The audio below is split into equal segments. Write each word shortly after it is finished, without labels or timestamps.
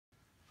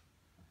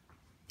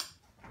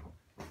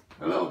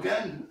Hello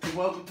again and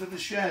welcome to the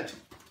shed.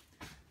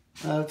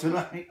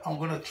 Tonight I'm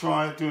going to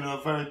try doing a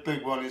very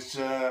big one. It's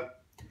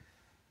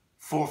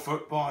 4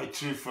 foot by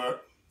 2 foot.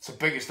 It's the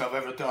biggest I've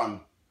ever done.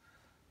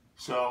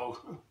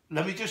 So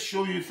let me just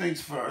show you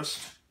things first.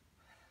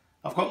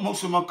 I've got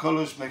most of my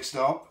colours mixed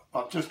up.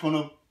 I'm just going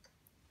to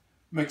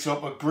mix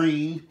up a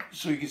green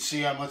so you can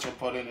see how much I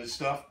put in and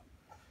stuff.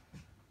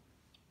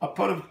 I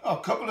put a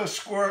couple of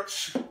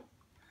squirts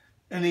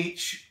in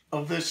each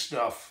of this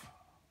stuff.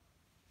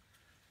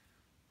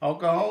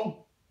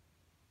 Alcohol,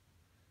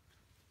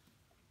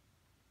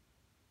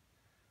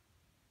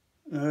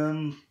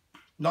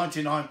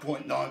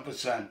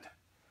 99.9%.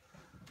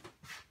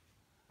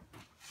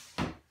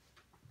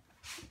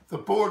 The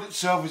board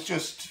itself is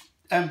just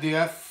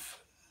MDF,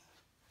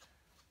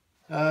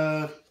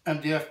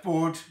 MDF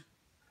board.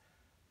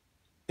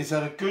 It's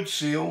had a good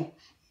seal,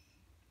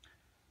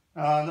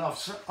 and I've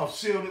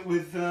sealed it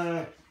with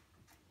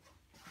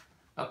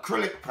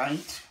acrylic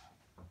paint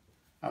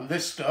and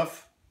this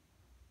stuff.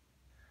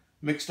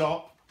 Mixed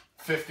up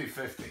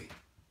 50-50.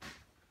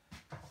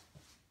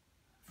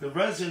 The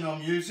resin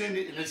I'm using,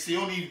 and it's the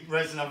only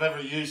resin I've ever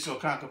used, so I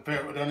can't compare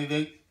it with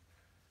anything,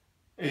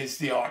 is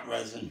the art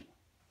resin.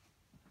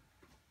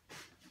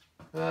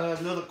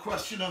 Another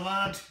question I've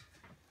had,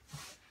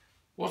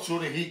 what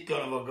sort of heat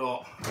gun have I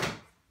got?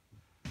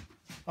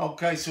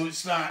 Okay, so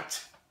it's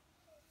that.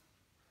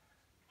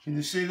 Can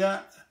you see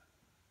that?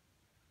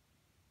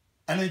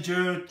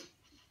 Energy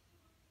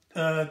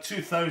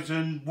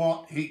 2000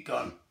 watt heat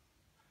gun.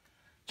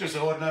 Just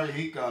an ordinary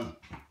heat gun.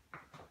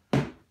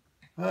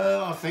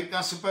 I think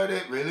that's about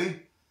it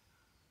really.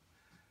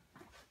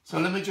 So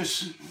let me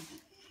just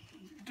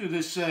do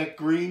this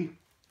green.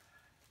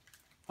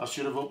 I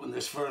should have opened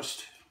this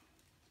first.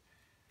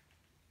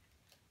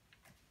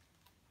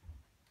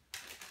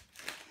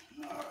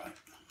 Alright.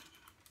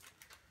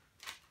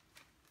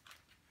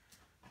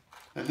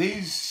 And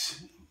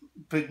these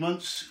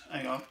pigments,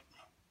 hang on.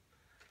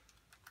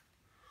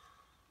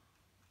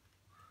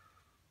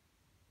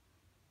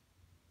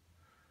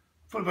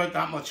 Put about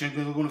that much in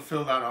because we're going to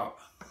fill that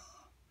up.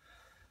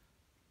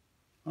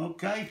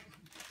 Okay,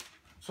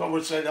 so I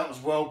would say that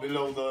was well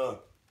below the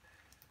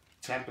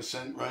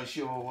 10%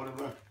 ratio or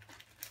whatever.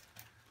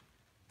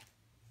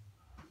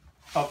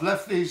 I've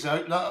left these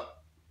out. Look,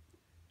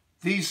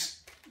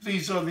 these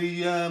are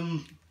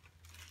the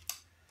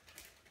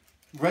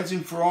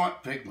Resin for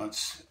Art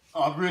pigments.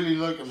 I really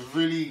like them,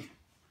 really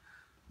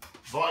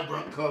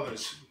vibrant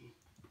colours.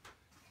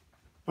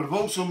 But I've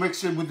also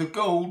mixed in with the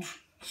gold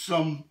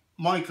some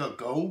mica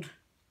gold,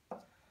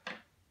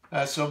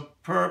 some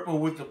purple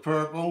with the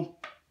purple,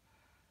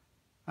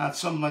 and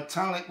some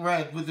metallic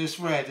red with this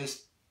red.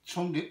 It's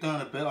toned it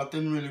down a bit. I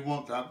didn't really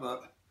want that,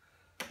 but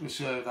we'll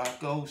see how that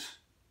goes.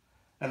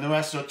 And the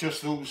rest are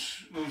just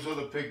those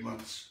other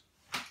pigments.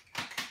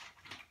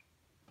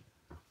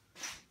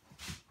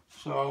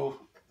 So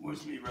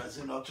where's my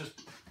resin? I'll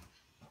just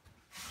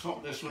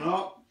top this one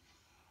up.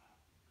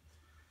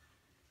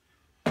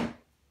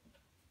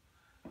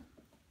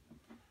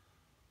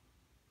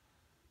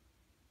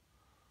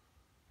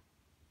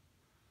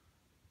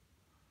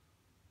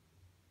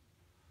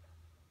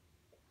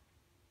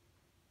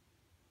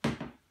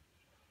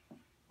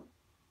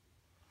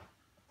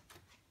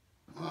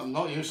 I'm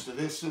not used to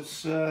this.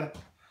 This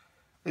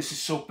is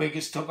so big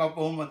it's took up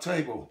all my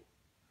table.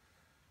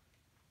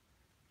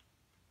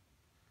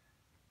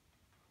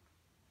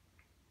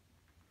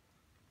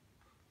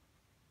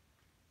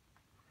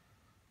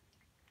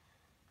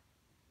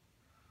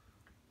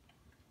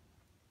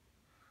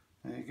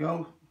 There you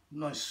go.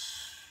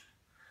 Nice.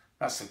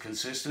 That's the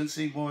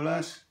consistency, more or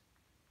less.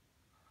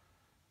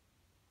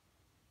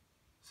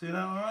 See that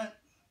all right?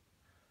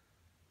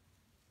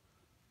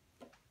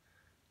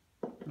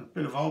 A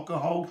bit of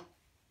alcohol.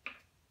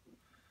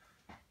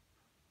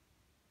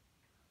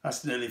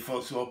 That's nearly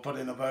full, so I'll put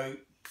in about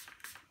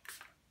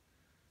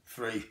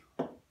 3.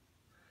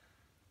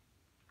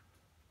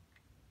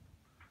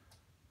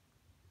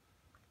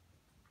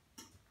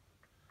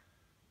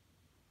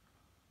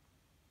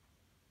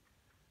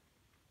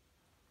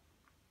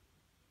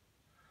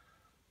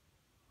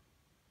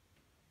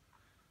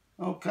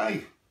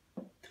 Okay,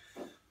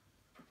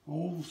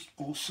 all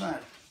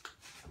set.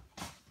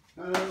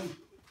 I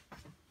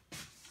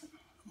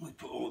might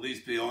put all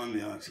these behind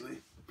me actually.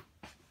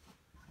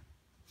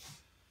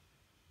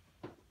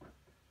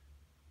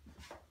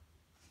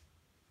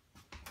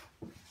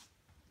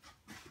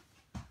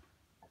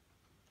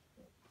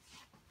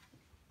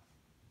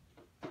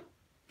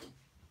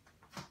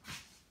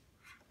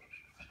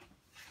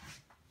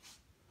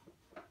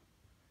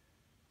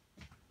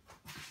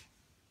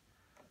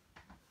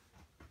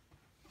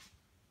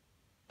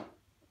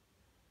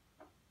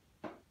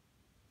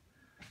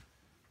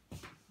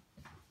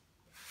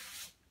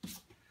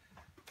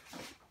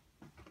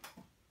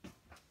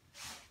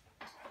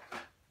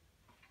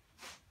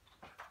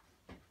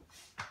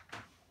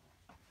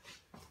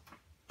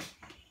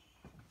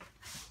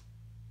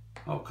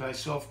 Okay,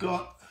 so I've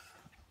got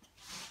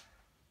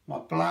my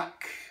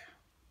black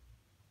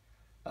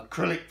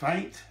acrylic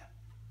paint,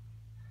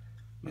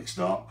 mixed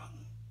up.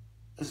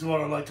 This is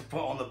what I like to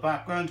put on the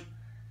background.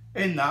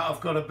 In that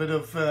I've got a bit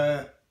of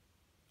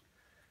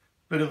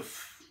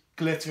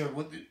glitter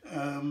with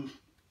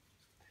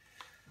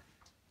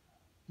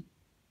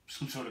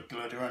some sort of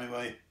glitter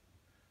anyway.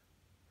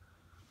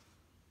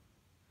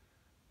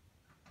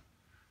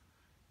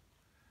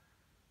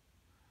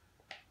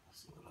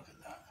 Let's have a look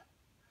at that.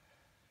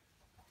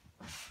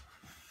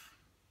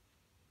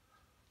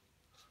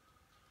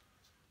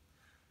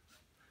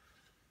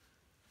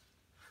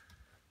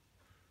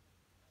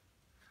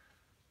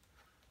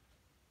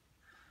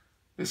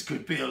 This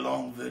could be a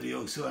long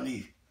video, so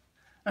any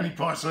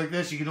parts like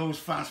this you can always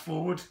fast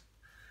forward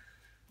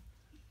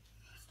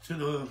to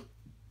the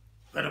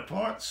better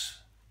parts.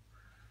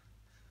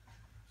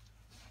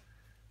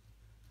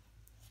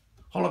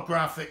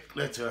 Holographic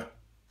glitter,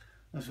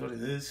 that's what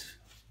it is.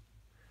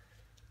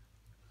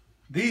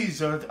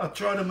 These are, I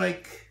try to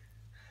make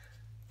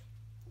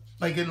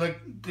it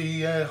like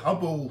the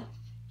Hubble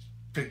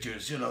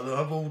pictures, you know, the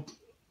Hubble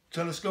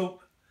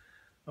telescope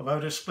of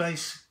outer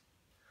space.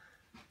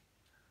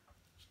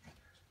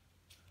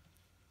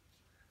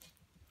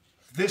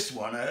 This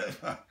one,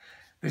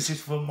 this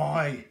is for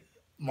my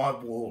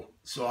wall,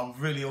 so I'm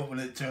really hoping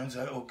it turns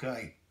out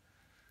okay.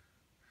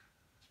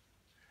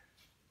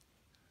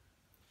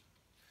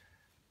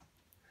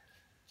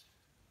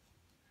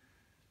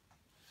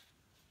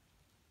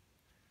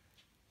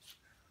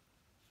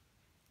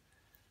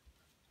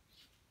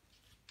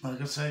 Like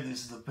I say,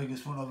 this is the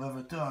biggest one I've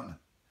ever done.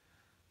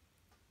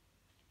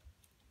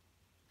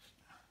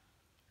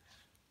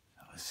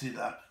 I see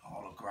that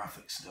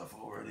holographic stuff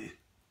already.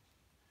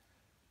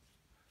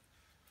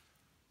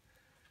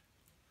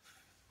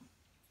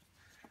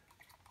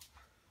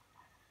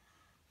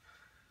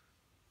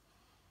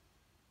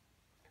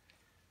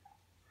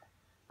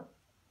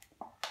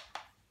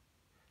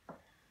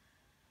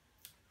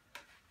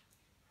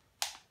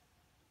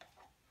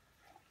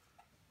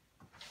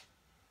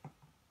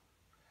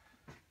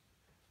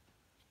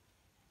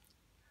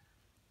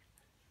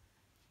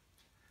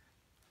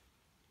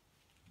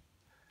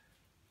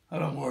 I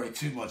don't worry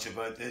too much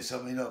about this.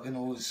 I mean, I can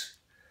always,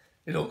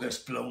 it all gets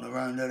blown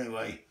around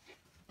anyway.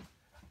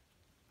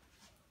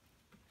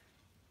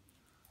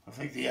 I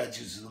think the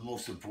edges are the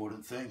most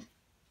important thing.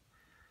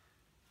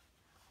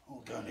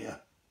 All down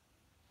here.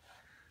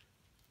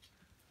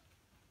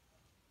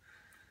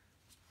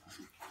 It's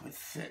quite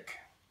thick.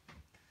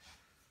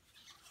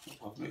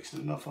 I've mixed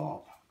enough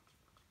up.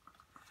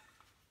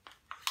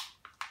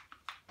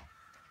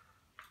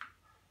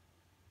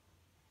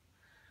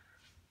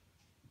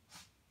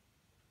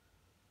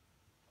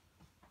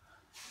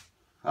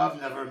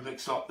 I've never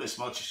mixed up this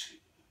much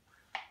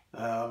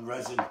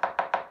resin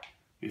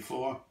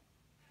before.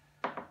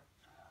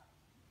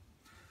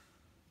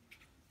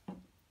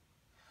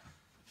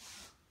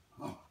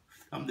 Oh,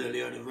 I'm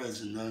nearly out of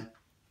resin now.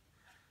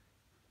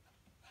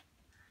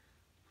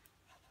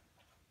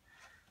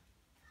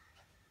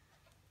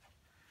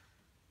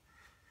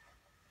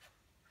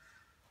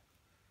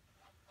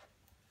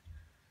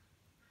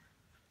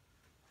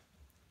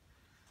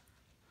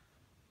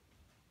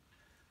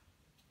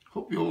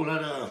 Hope you all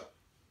had a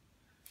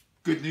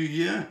good New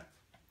Year,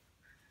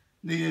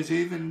 New Year's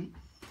Eve and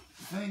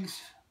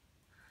things.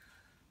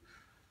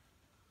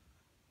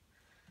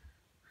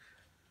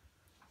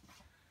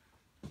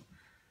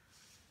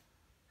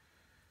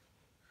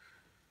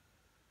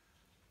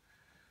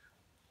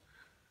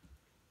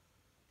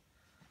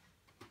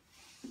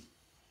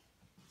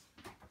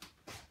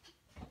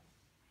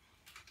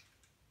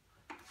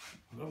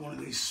 I've got one of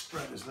these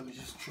spreaders, let me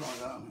just try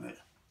that a minute.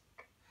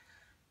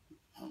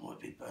 That might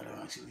be better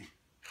actually.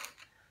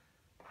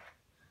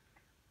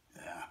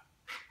 Yeah.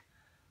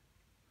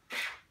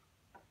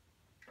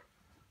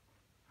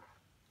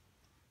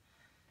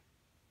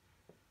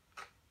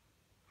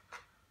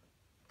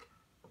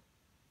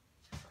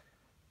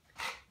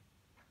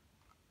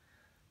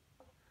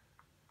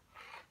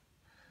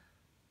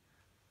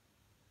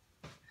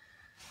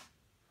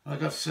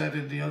 Like I've said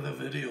in the other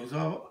videos,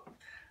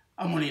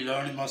 I'm only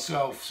learning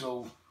myself,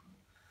 so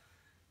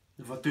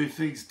if I do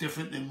things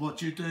different than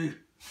what you do,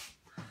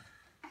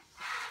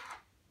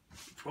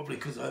 probably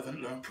because I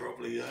haven't learned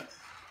properly yet.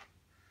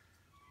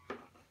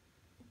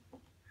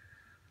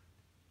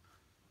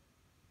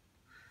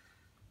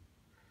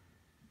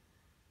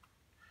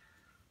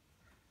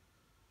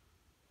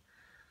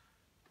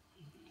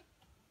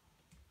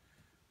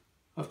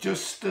 I've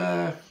just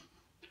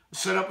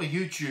set up a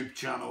YouTube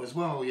channel as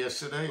well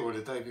yesterday or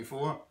the day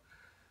before.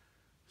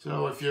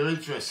 So if you're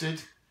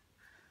interested,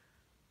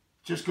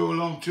 just go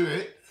along to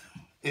it.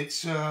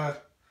 It's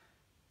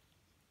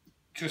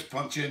just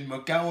punch in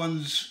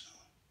McGowan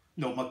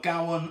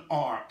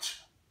Art.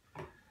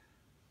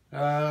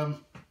 I've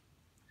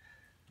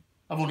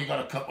only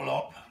got a couple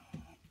up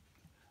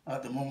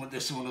at the moment.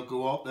 This one will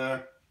go up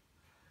there.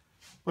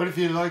 But if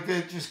you like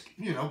it, just,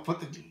 you know, put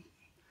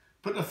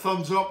the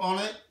thumbs up on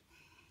it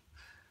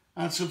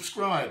and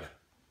subscribe.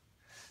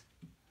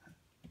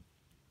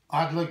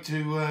 I'd like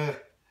to,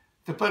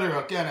 the better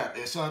I get at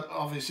this,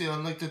 obviously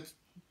I'd like to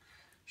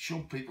show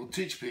people,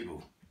 teach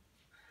people.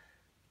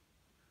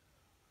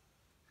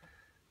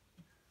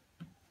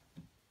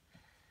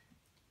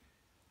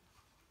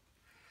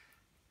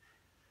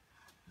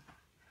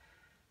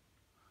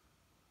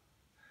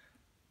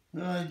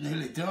 Right,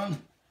 nearly done.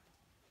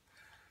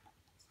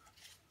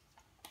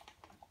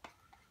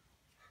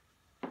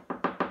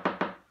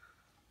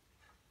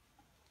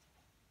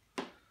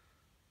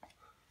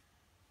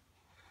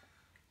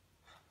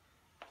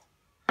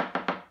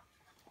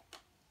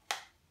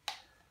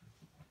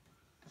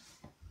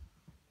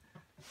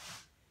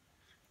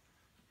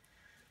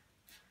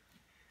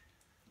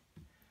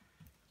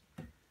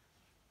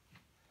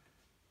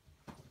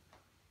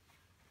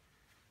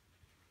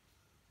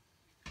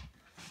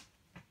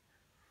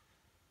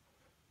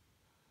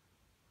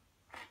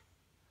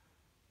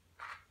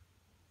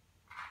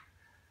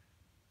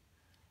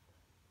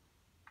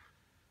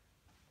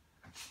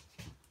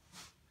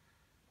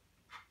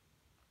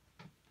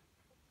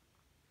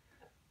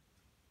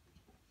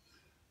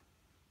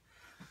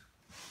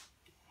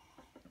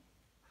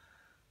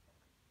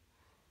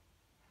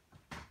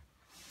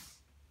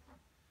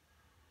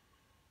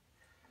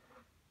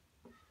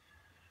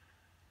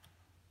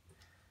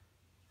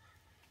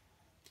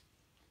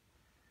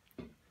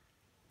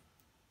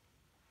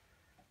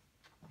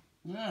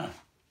 Yeah.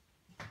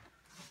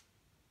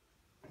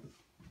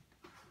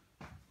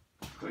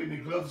 Clean the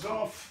gloves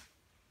off.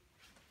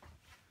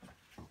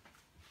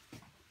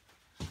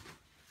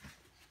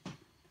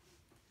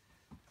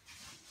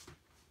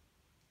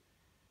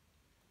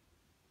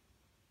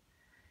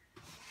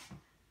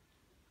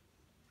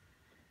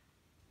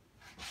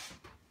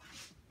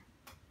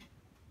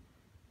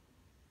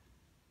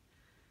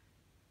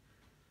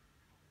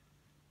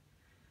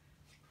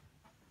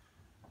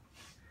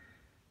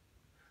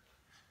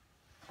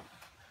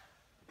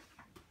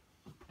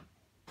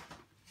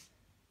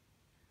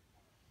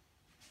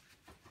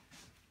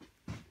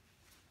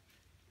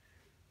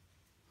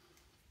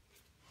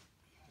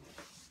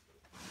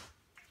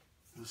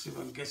 Let's see if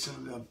I can get some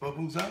of the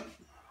bubbles out.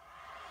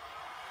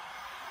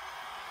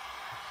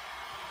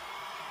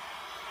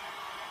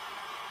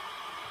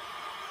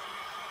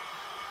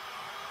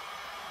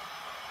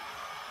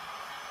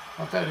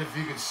 I don't know if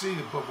you can see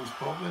the bubbles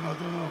popping, I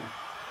don't know.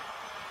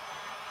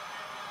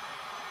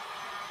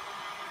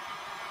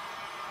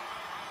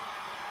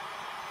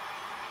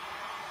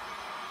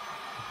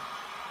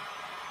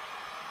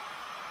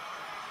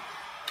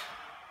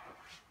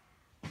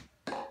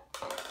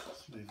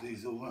 Let's move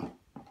these over.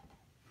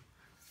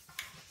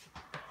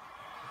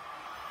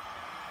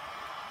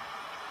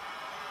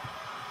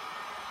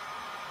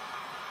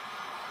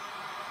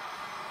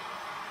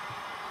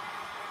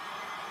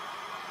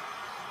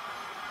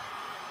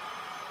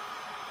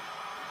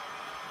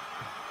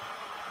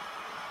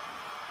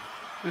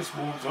 This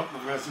warms up the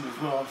resin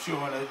as well, I'm sure,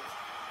 and it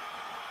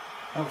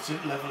helps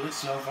it level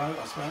itself out,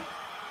 I suppose.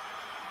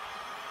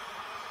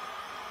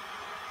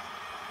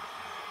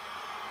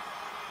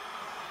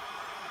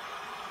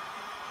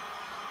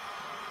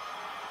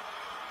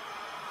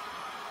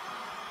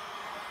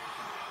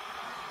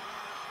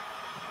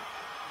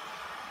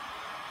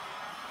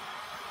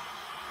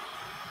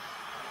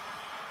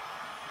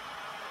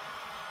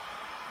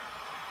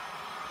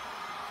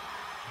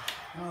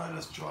 Alright,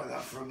 let's try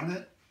that for a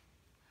minute.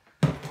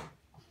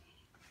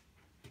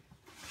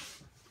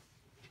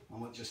 I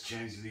might just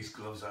change these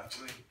gloves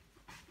actually.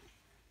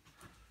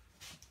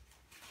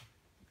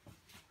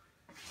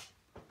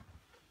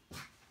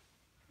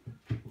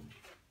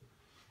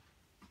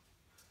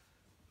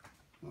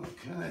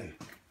 Okay.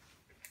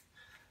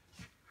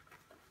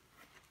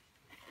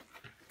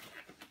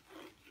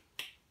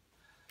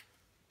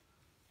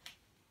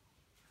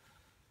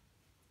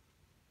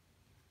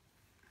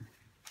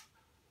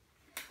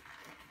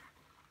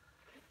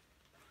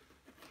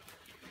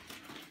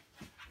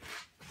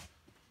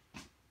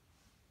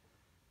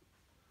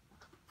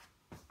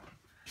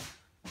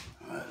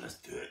 Alright, let's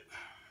do it.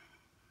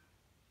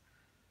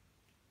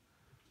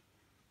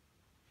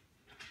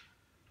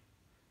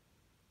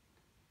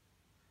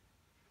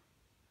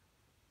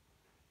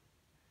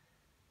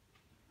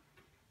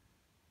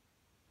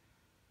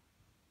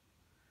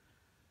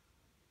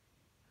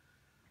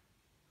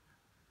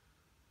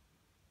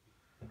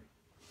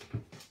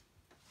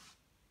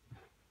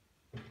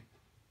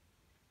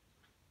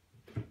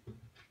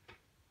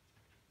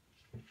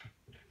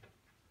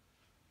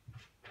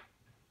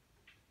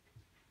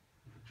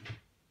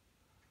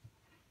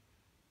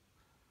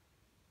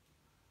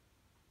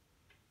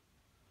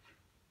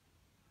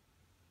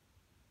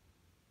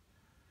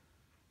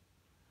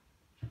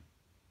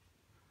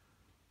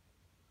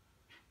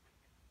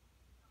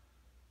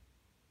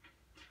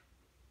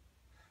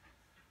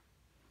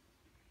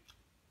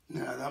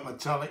 Now that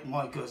metallic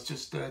mica's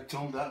just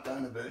toned that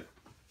down a bit.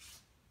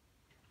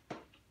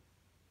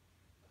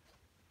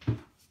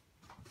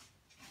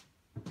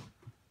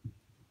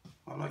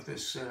 I like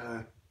this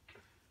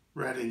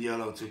red and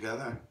yellow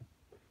together.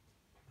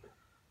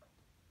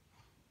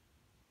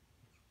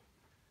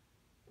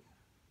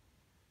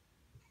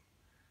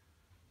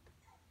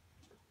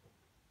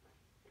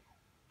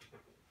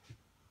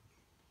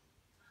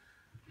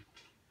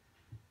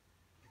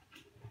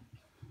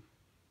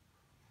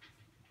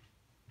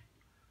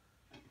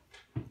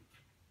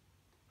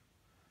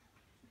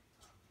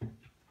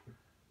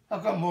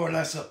 I've got more or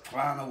less a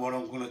plan of what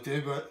I'm going to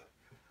do, but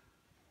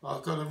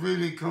I've got to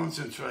really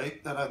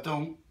concentrate that I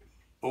don't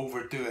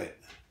overdo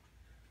it,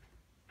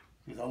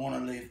 because I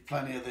want to leave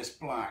plenty of this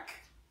black.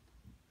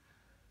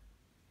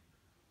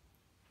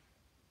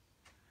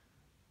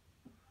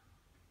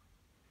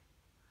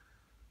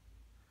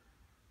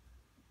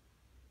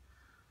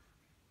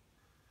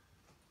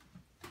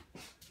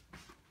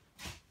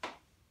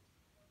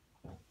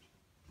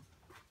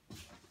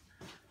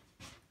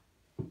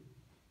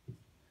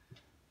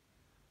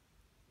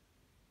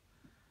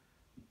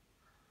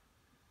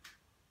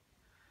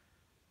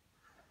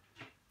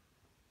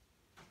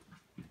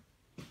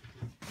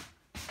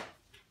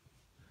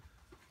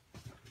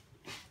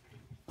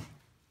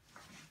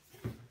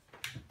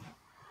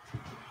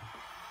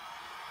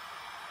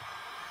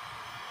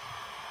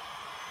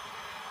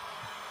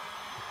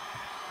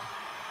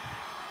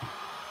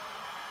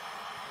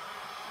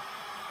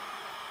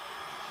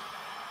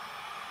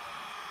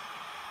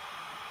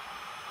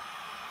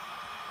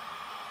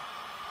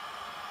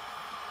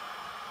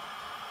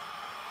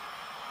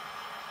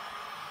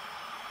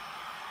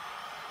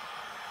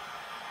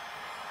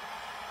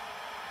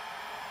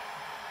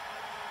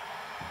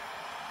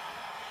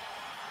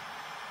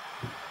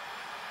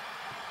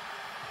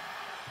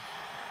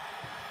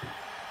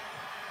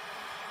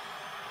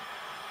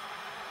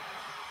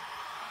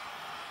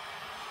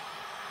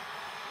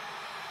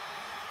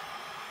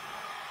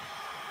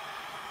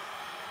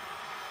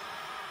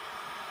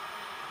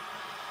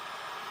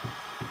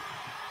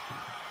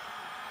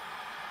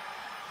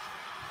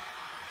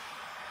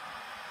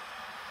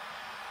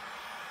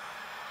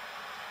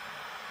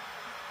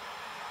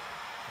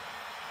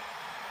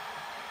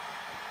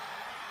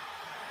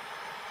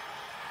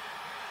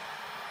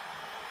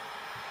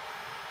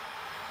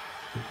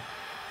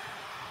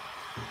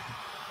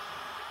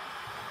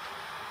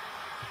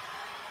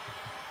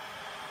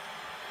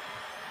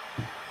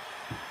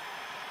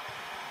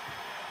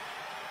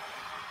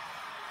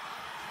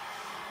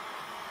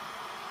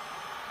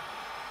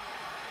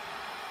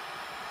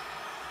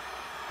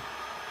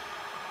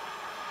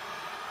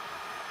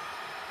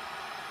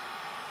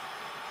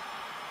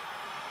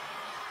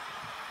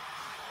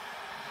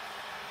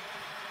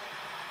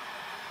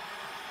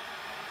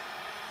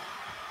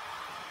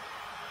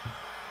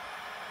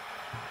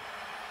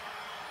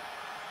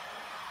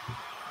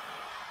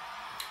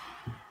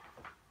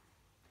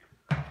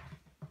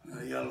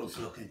 The yellow's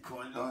looking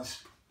quite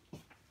nice.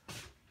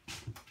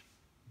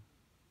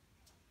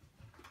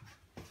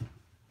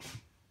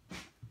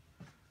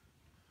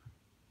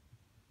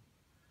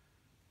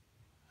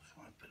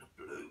 Try a bit of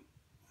blue.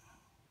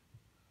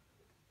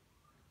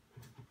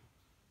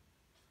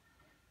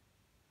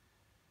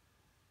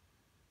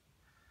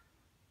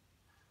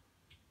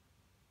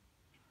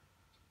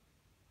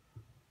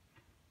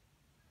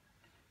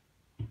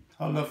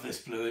 I love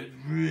this blue, it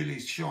really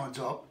shines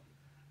up.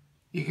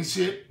 You can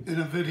see it in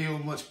a video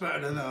much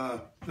better than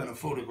a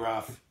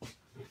photograph,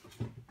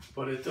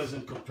 but it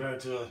doesn't compare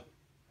to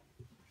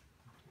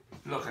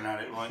looking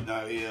at it right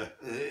now here.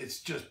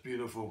 It's just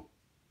beautiful.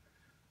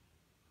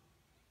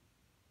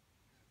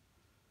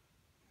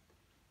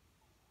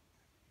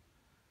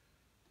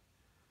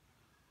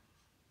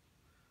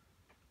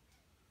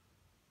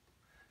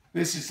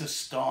 This is the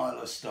style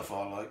of stuff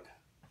I like.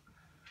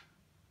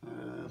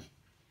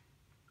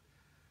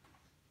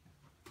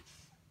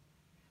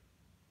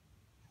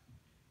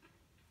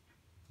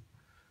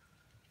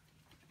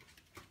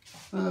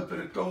 A bit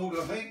of gold,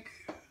 I think.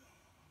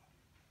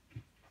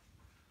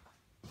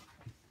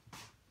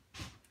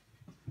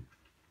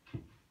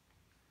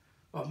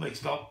 I've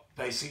mixed up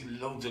basically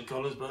loads of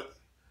colours, but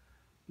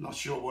not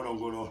sure what I'm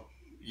going to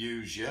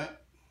use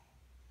yet.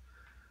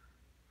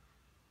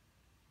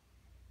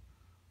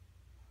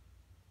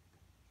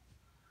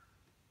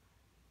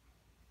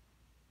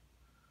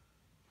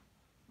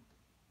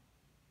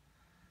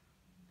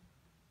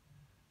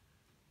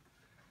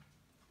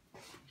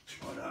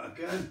 Try that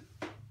again.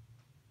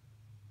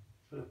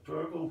 Bit of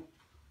purple.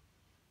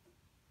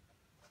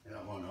 Yeah,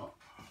 why not?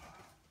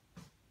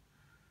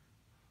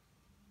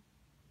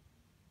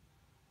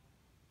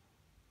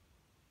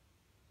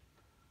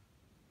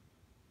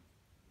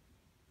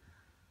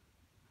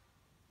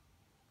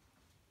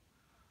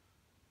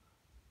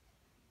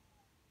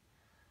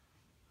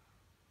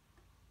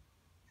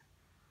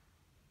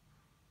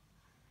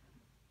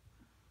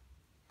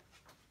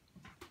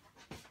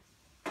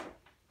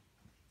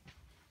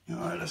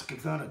 Alright, let's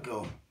give that a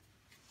go.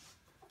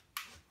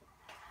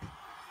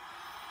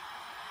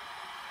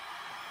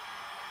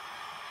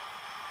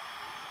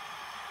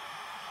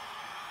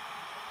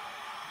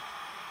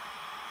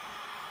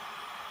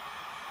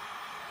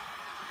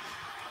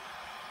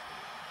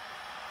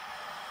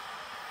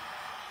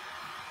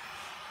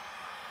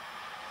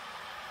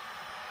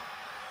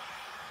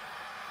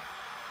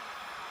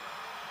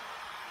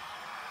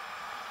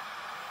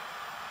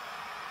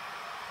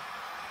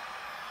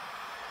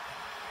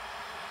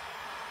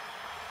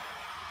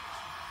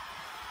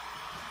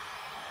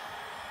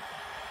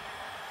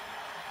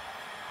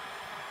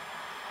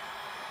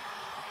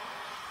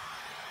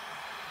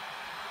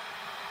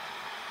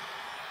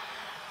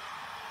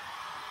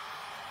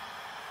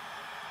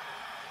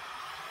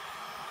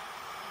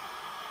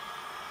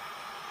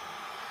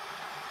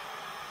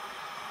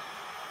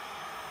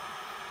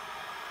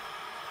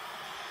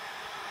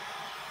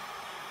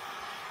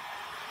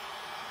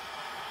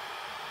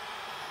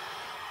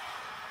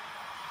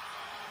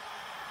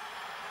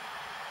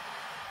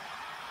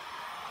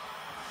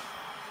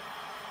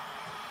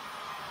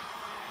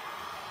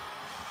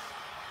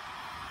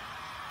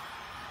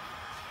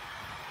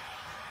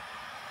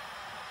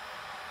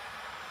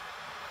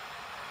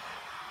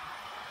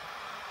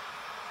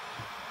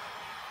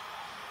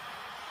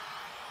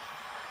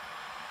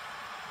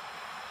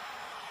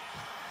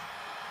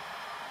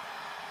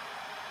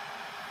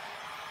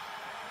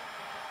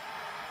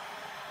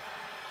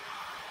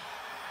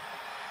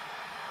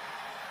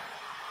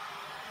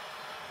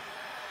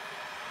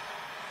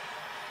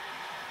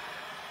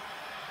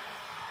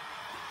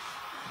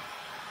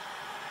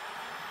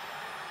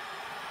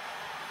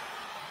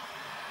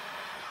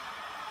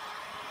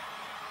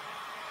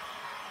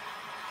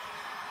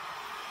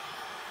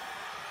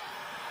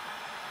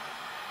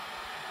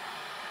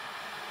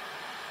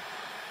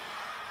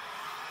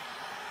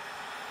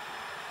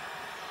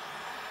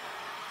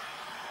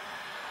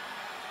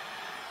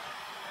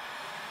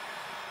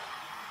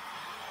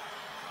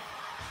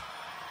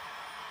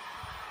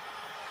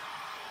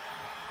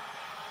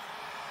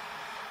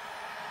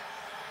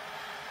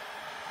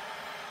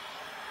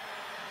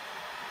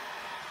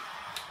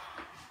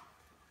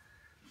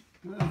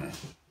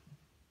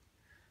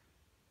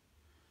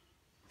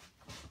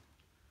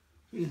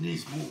 It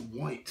needs more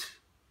white.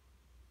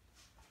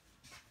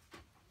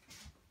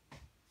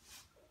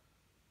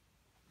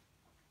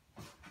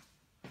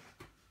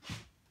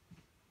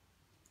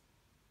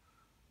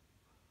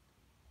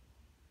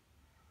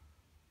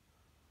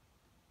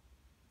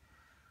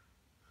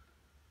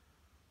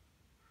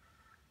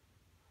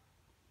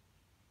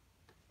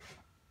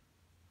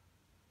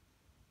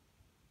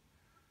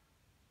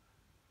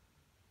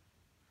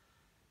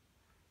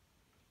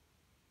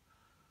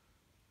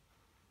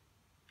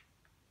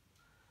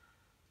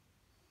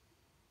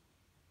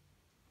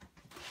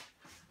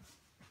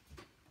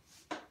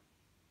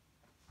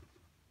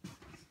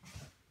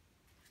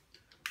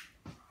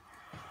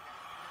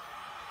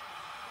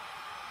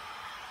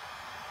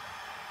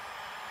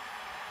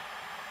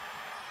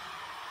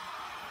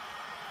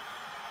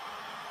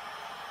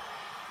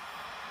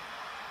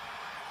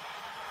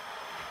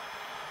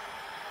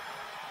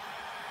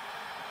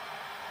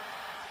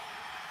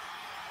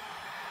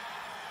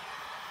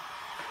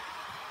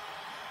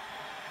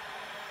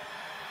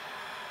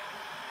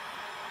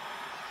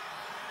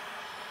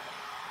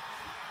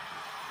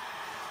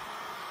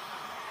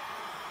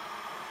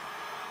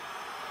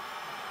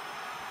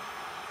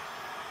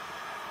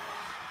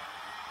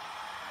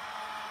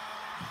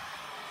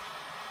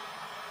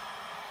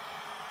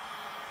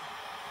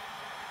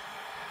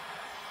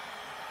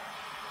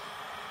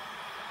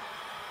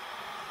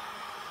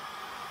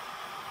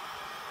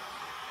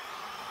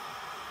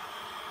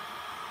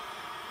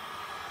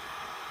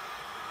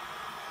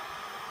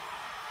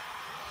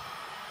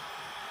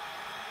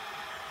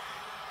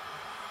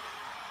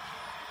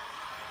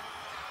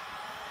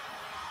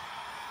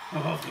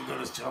 I've often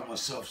got to tell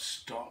myself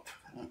stop.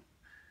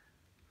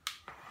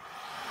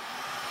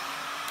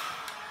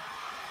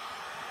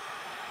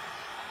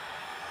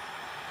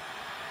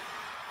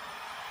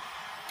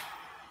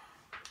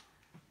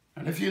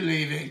 And if you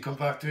leave it and come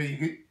back to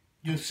it,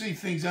 you'll see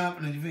things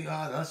happen and you think,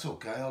 ah, that's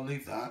okay, I'll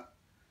leave that.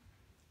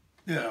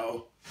 You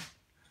know.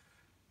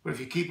 But if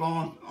you keep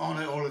on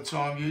it all the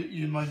time,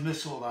 you might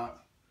miss all that.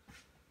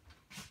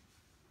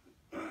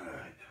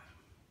 Alright.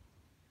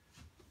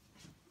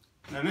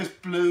 Now this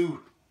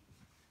blue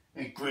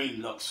and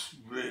green looks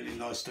really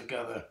nice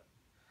together.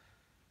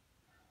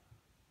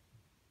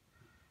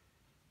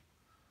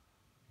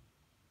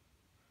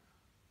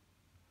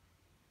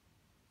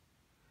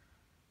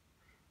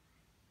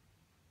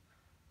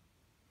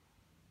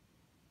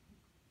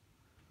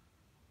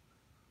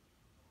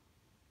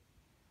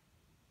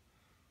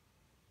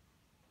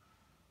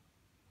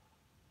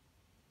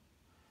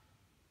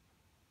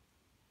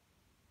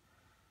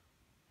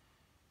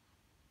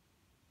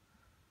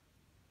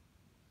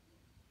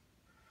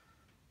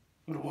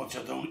 Gotta watch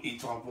I don't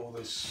eat up all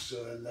this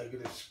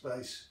negative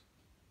space.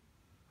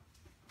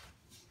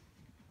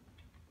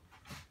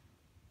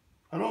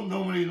 I don't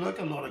normally like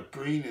a lot of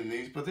green in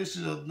these, but this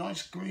is a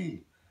nice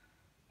green.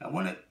 And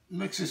when it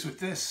mixes with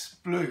this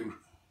blue,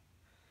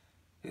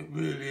 it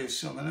really is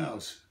something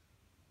else.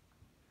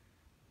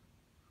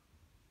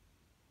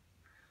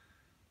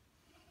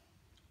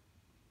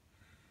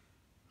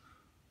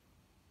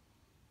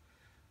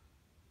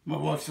 My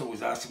wife's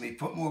always asking me,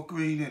 put more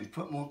green in,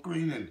 put more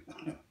green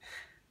in.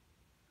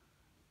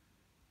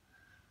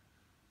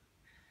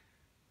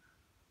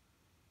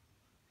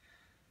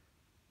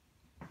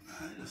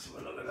 Let's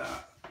have a look at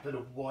that. A bit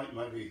of white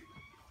maybe.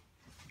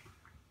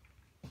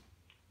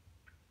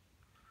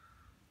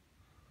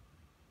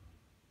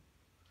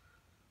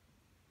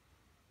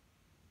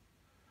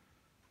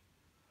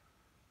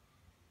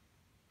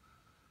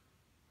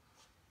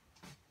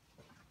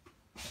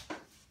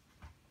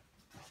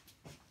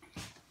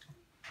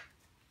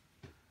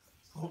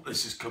 Hope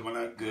this is coming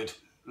out good.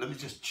 Let me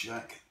just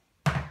check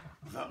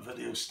if that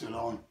video's still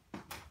on.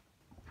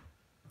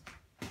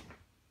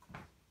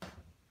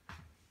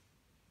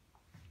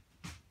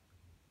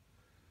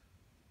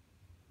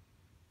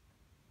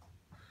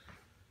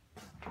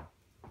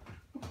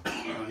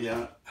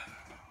 Yeah,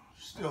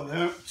 still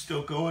there,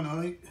 still going,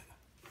 I think.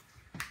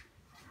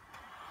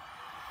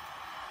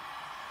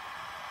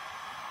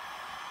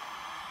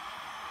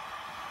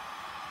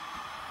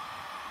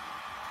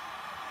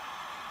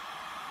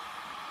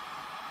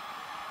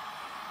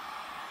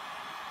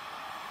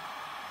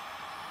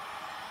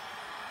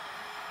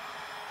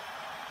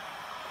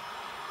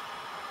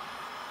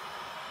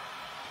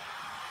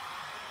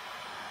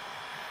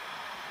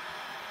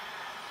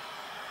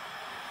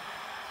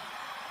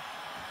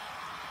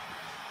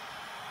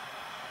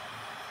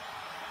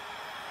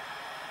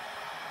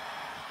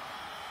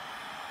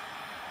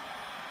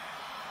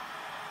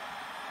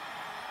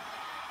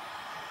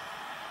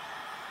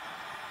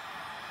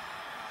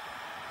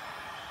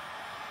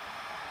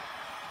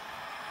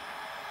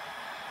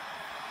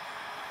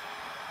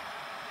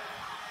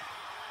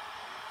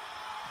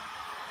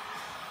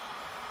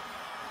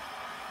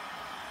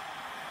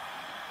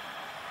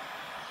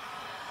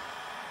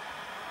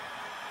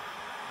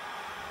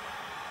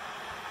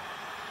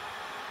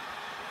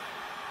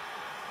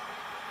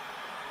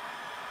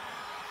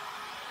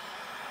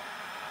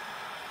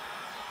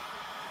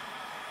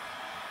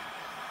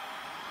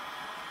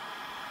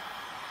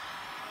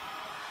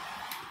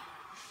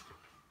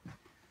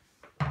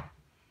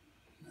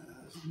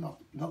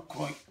 not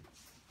quite.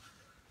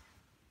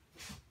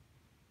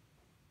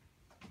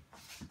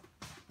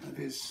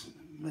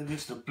 Maybe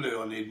it's the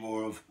blue I need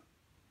more of.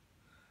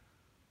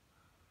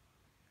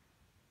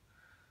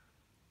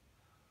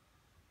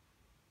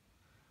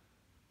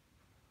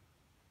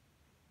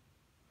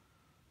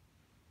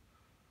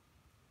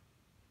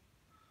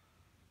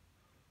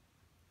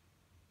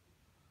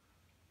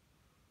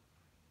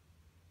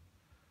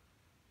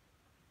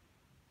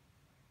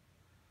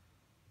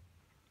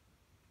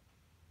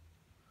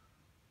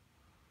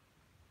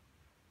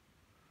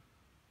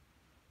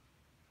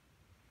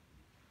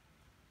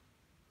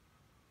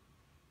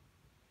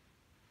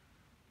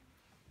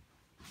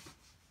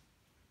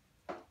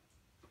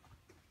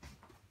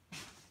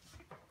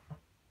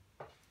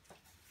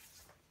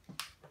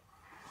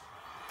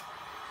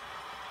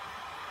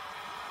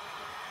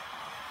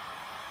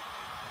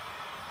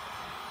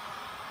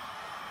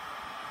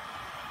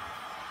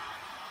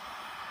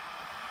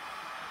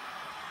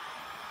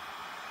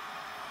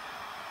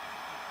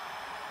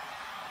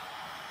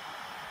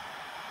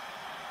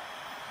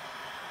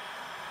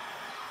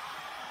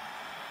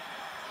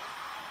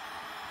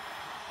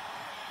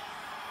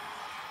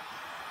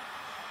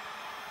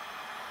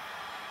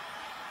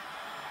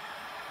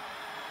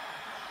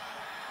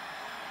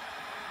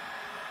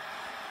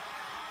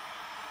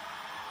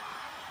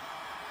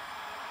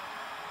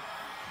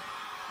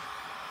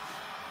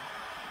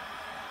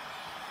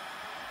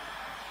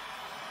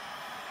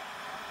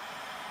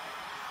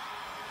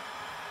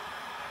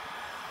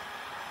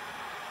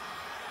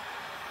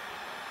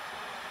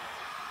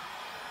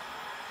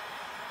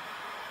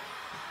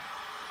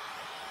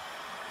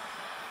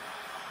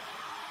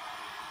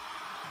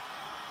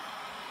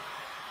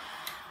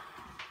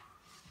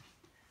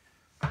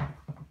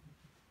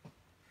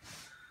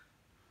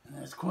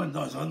 It's quite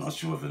nice. I'm not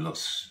sure if it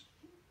looks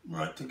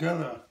right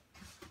together.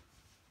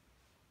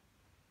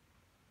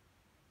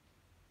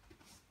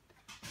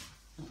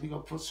 I think I'll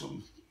put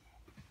some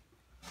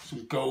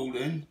gold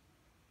in.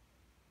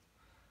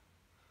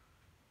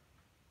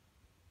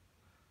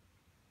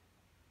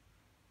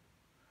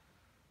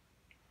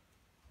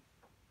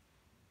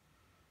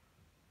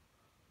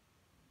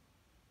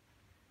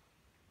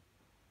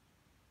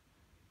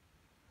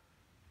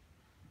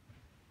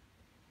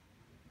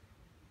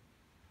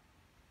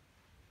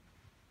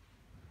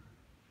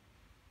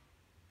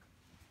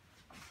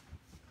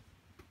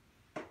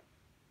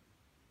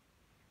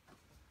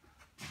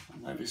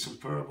 Maybe some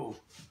purple.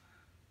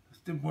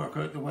 It didn't work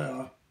out the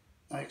way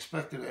I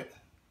expected it.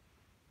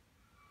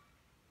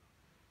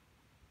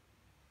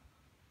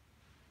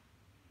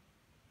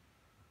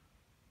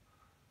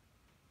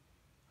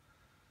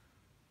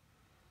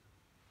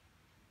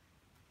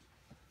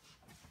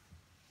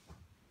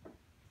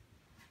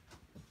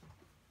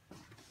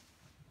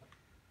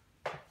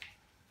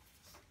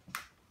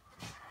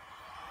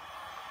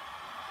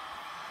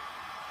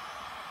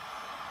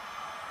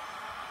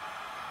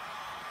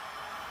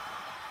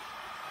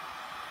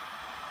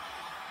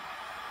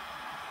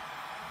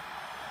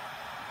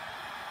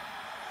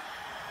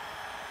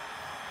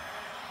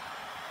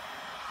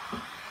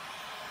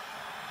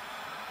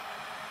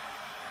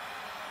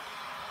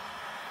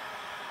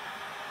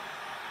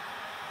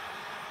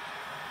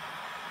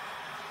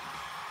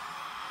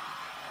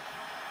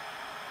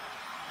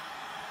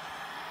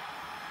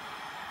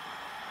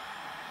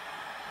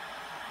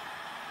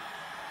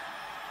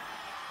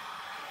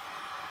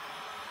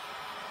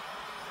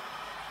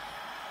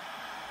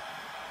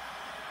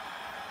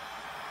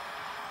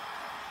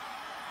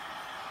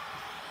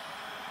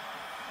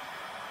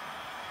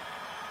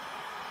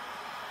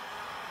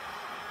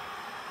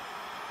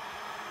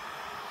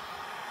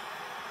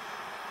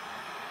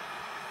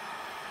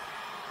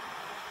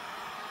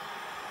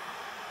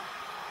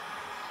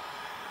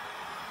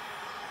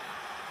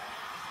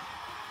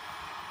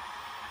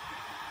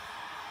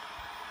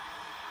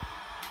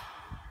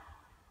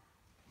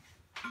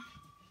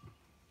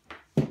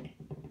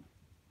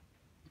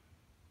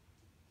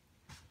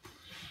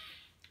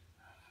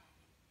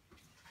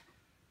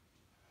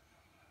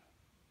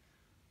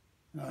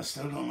 No, I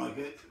still don't like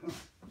it.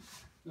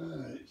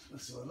 Alright,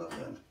 let's have a look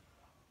then.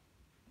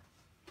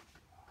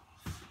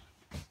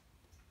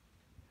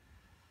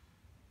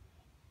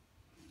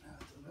 I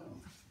don't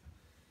know.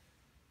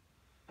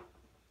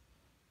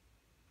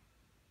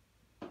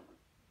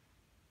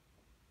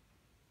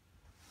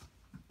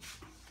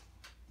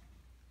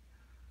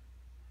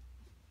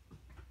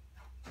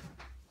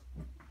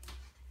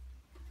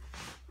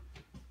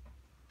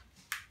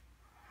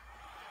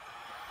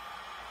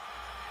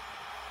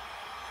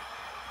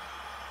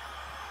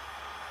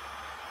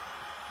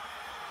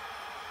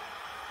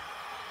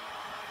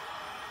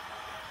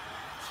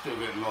 Still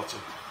getting lots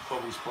of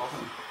bubbles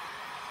popping.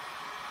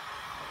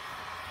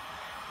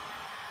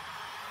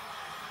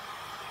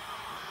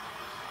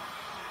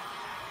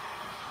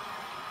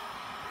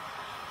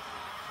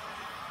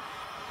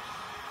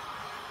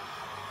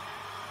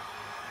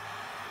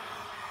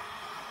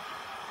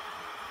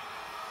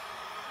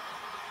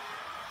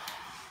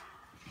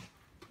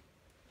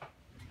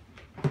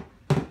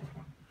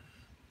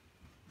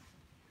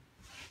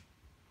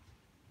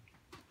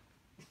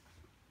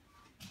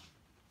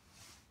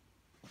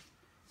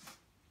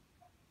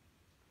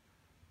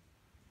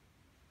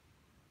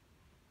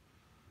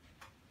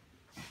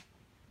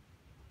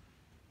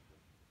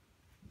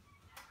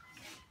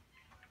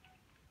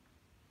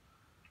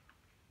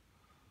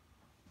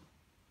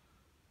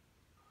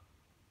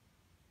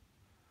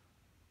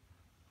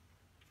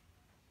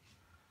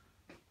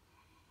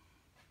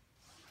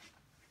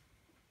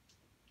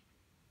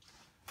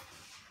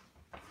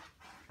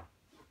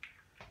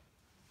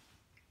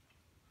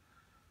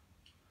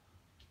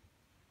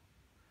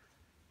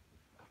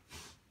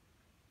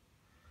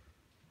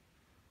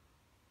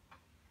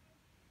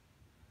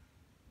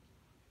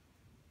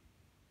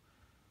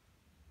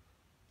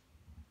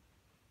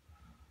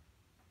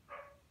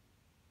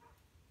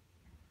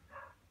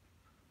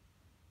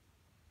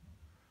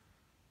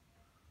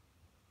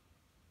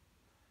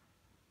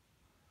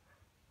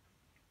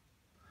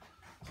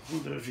 I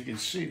wonder if you can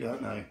see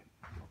that now.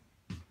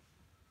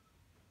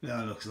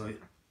 Yeah, it looks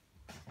like.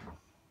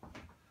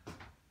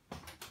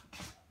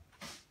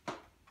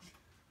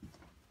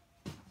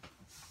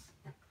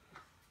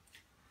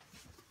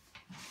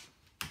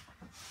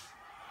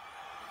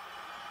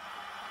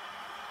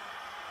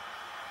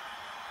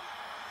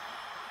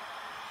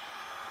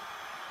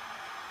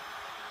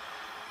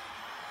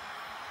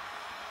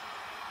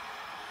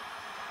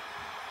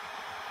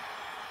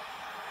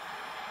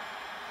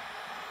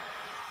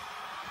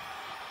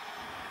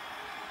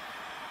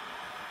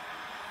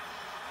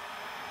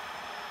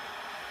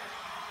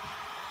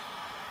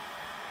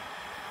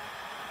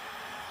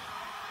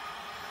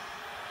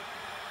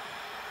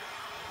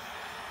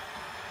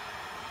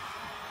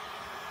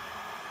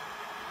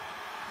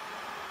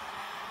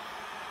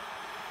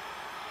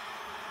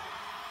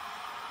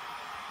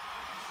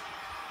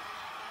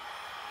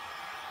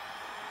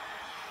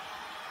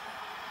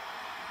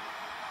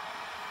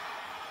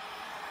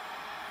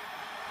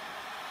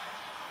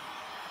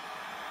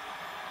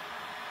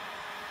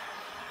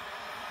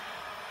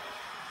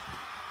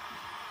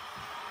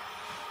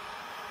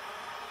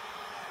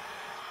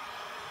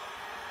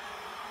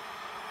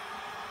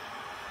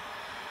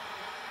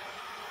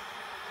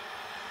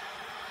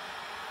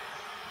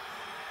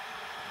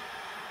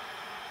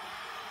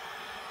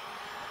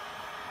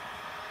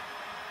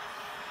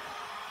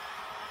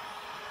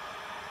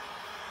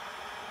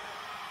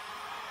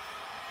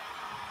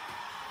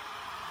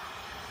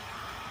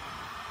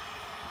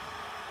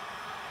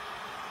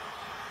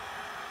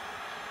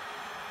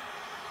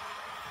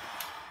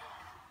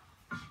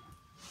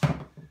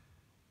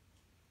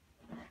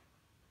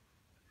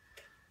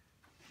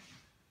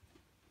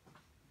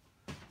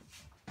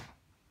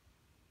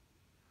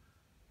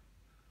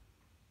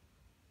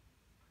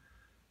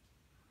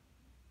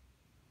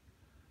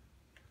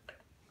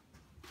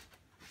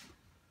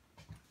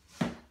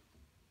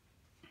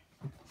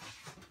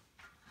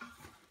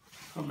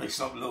 I'll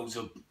mix up loads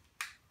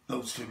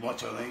too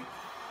much, I think.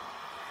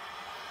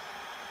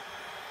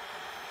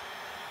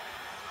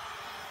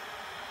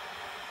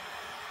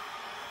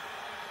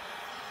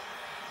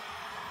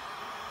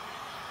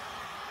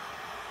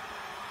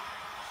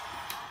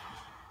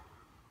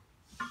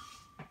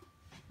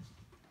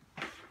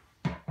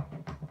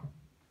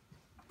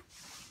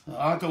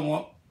 I don't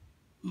want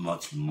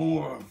much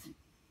more of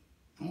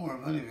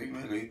anything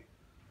really.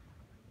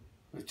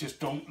 It just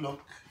don't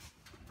look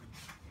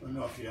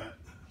enough yet.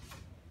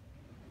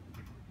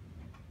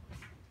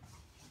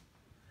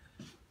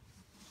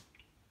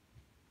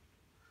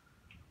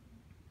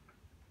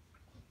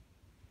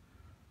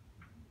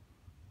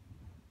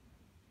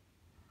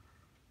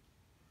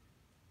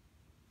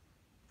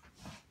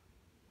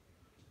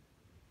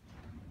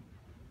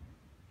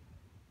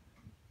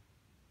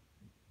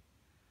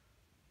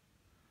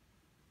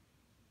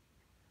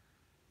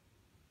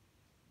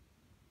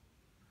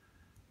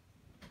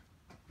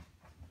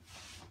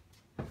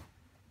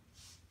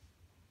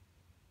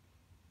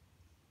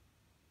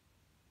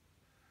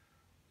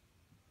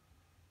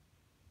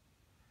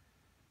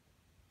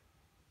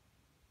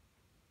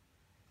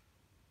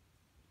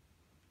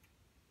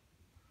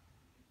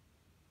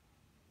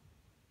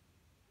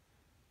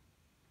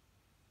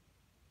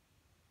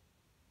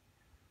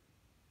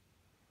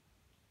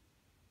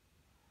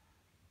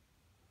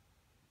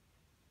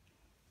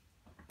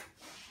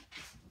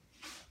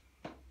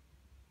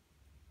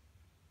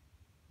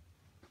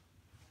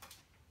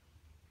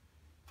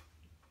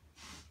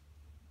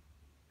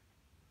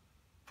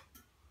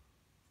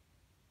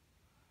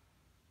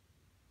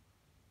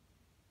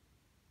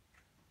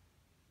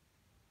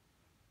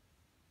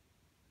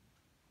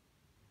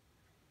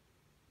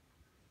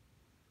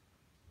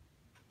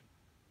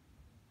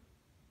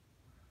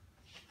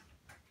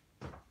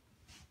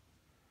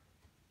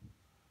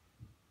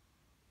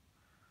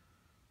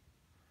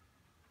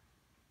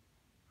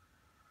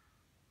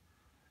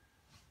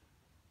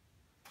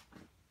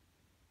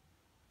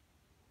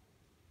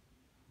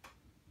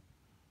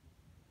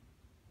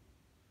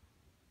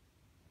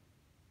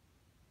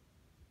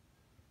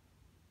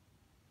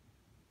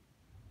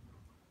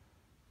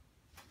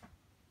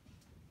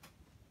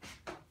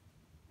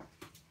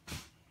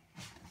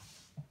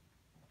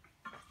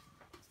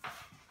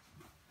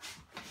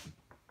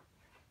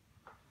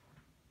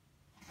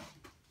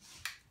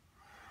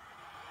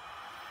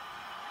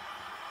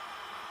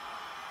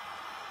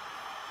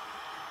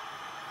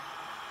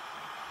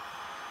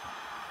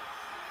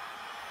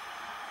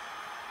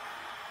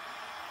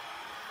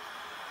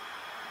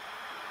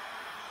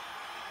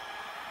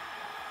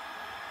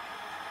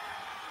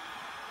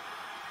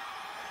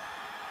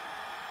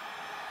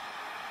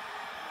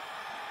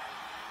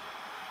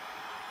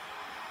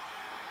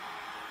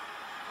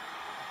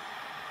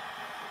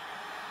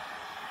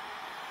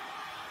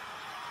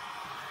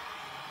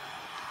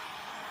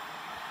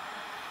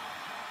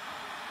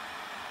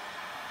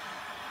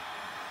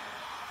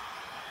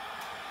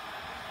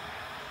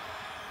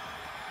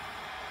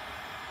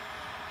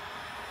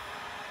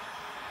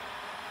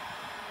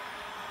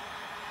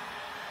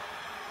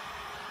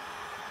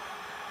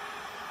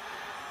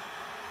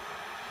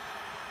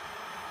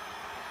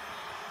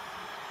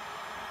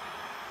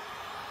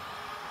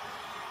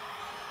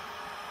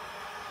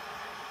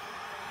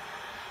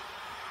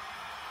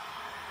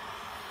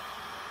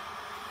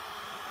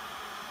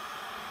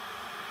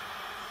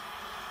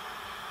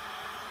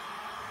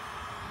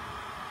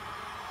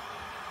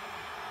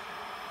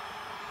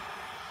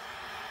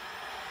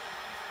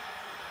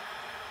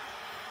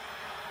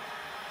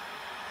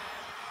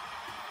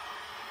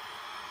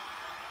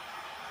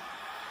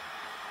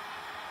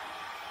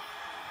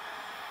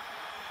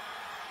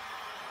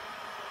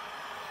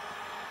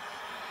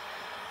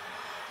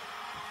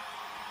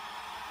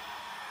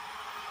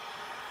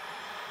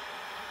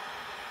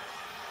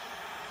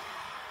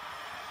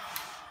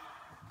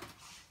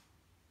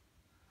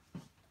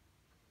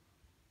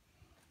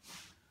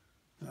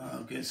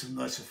 getting some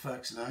nice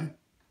effects now.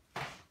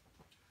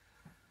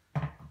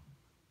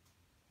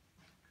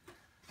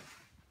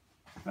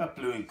 That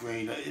blue and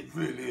green, it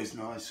really is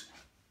nice.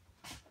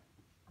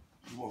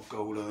 More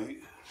gold, I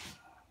think.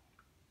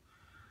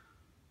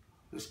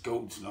 This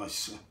gold's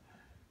nice.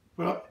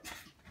 But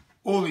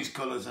all these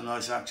colours are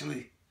nice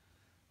actually.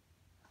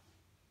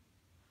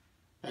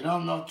 And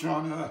I'm not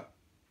trying to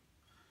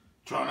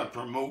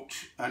promote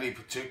any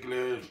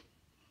particular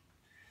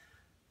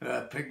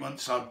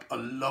pigments. I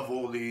love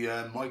all the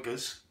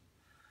micas.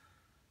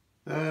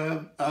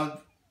 And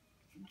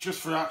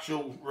just for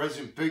actual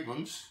resin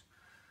pigments,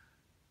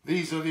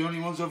 these are the only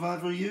ones I've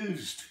ever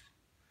used.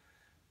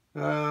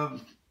 You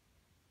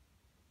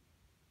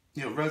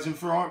know, resin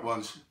for art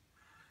ones.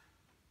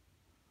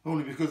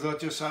 Only because I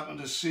just happened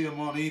to see them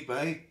on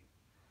eBay.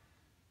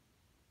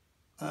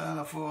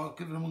 And I thought I'd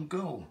give them a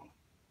go.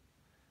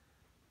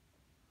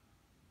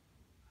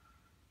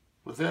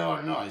 But they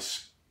are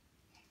nice.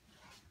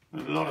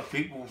 And a lot of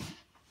people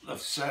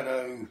have said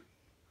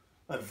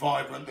how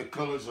vibrant the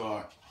colours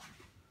are.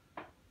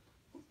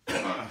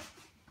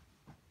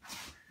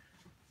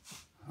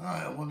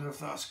 I wonder if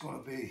that's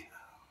going to be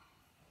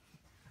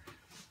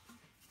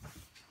a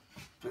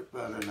bit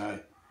better now.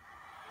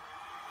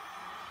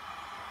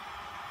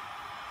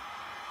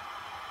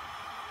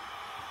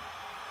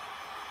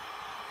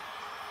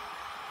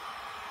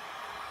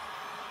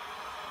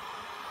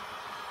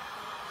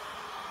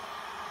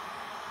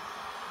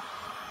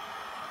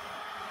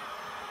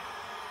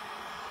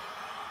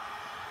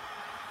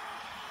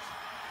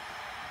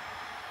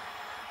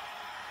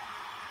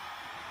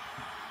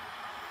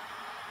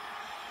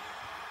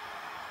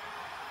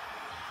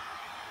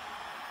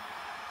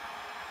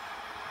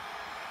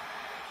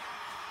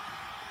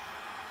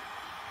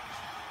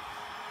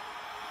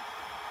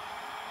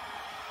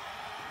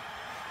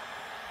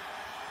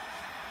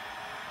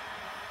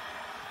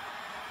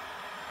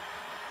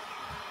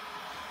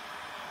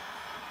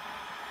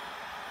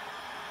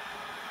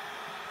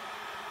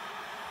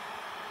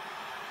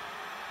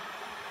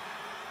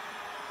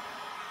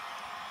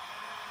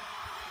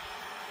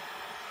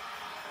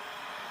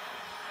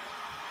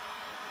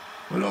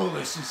 Well, all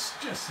this is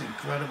just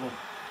incredible.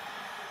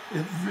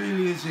 It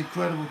really is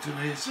incredible to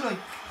me. It's like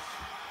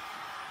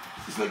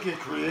you're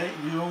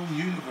creating your own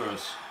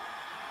universe.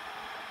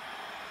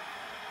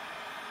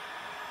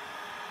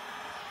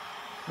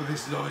 But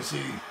this is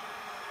obviously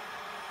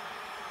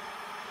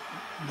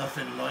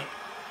nothing like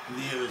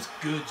near as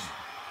good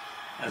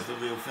as the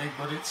real thing,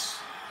 but it's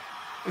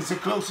the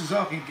closest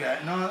I can get,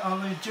 and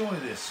I'll enjoy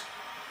this.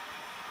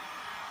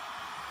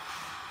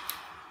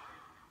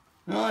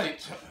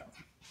 Right.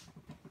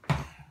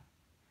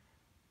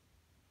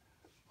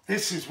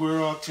 This is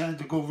where I tend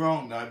to go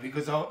wrong now,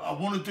 because I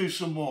want to do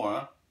some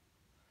more,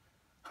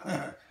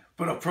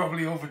 but I'll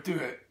probably overdo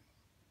it,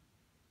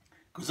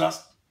 because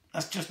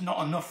that's just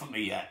not enough for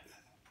me yet.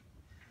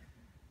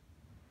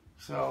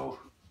 So,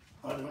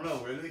 I don't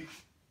know really.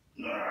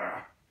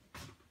 Try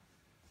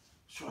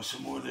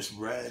some more of this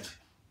red.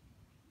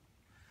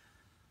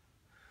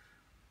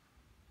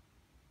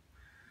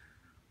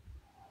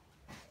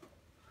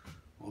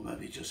 Or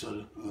maybe just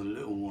a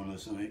little one or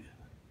something.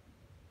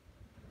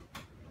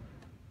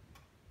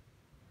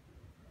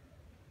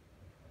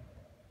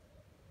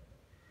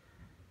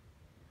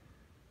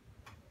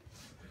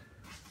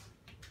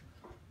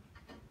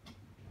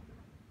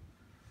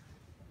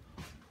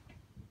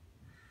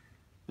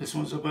 This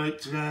one's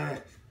about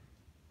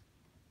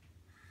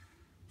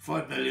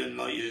 5 million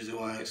light years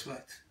away, I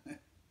expect.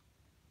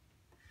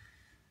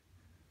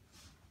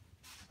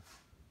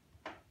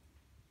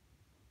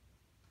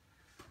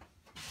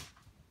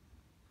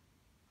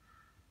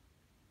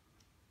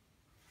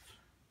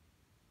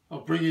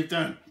 I'll bring it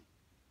down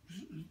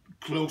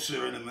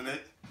closer in a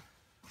minute.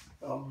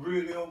 I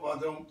really hope I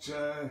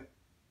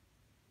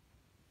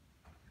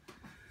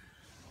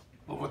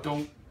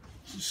don't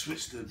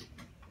switch the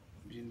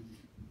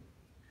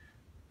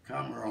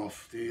camera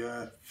off,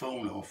 the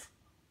phone off.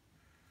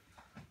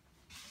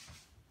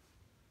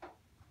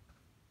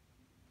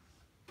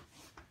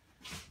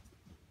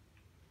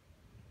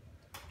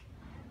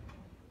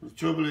 The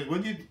trouble is,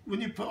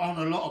 when you put on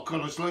a lot of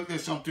colours like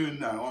this I'm doing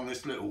now on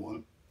this little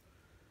one,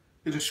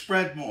 it'll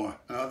spread more,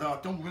 and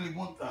I don't really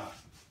want that.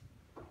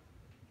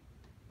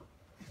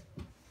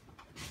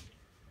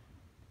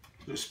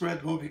 It'll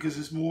spread more because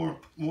there's more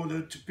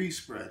to be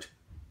spread.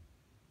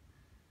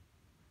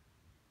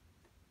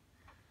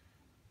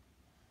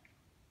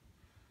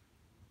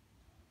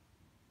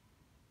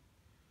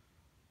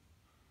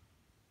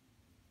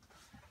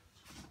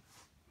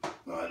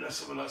 Right, let's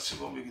see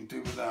what we can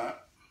do with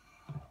that.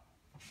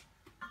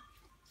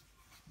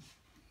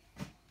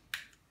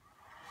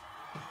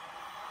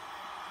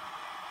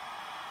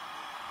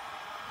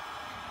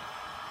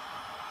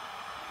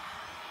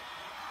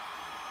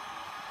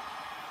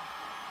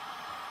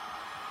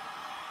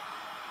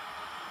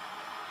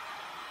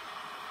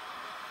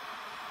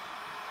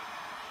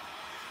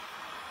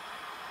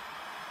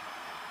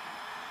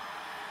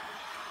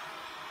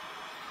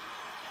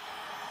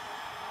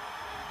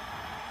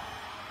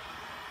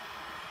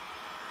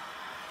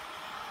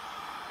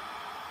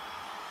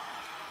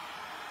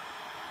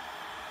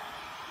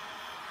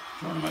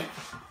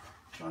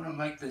 Trying to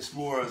make this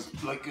more as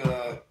like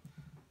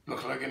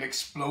look like an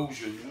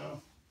explosion, you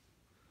know,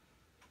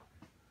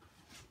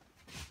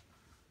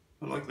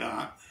 like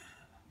that.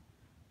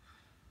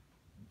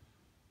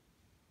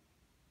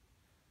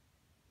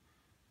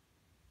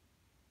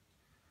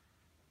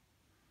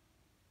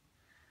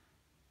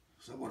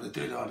 So what I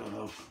did, I don't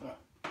know.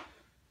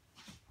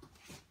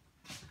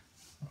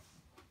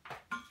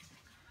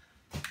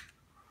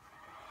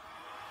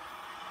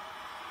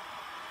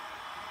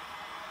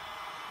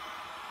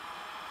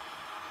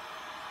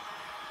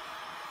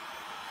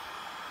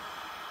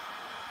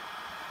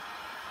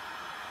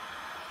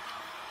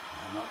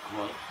 Not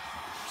quite.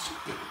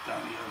 Just get it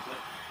down here a bit.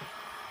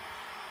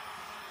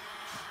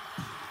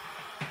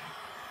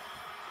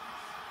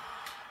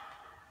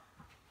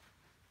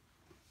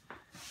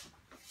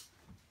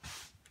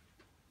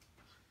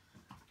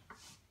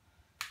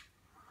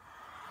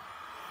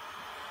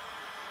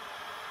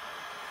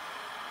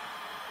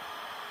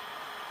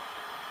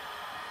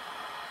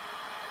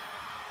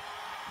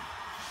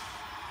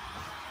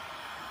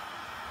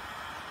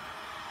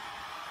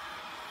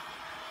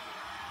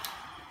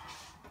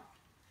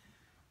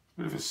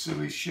 Bit of a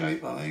silly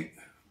shape, I think.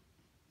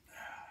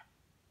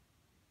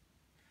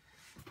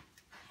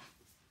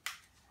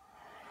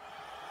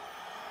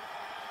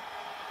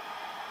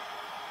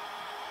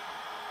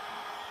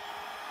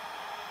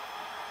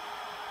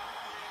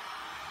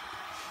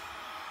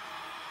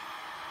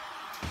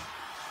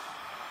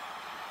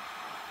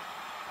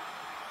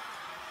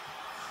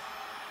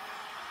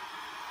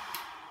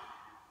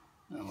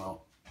 Oh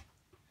well.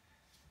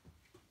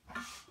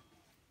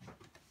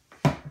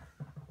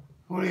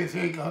 What do you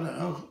think? I don't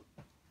know.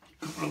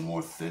 A couple of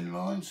more thin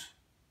lines.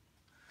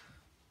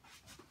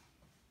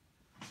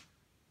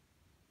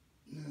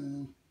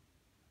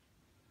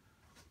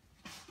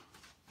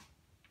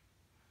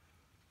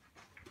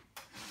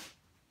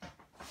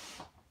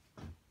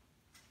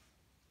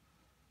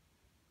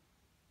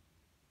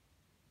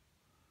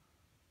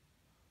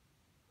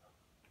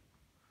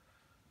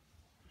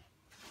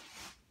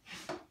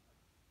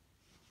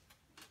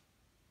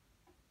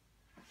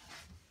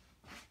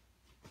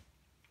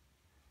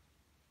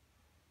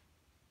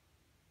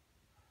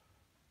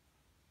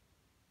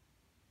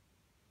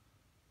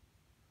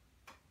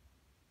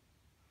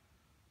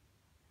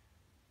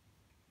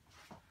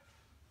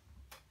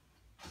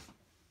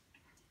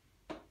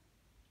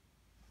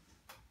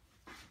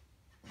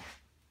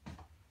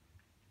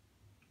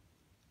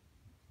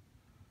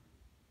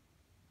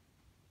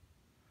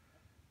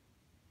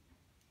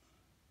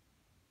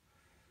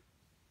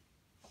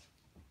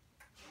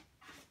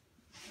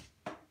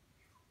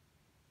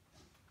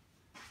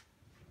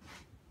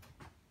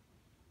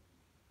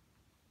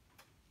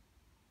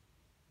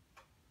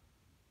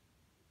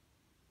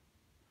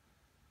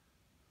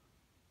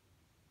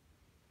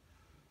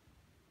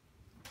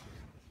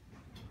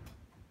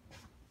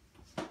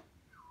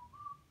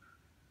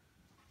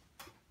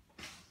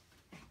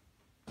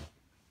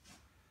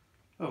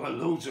 I've got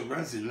loads of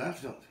resin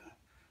left.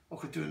 I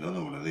could do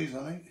another one of these,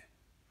 I think.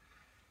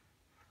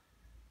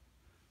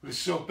 But it's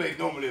so big,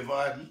 normally if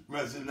I had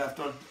resin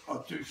left,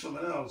 I'd do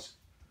something else.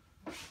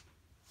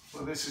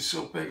 But this is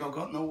so big, I've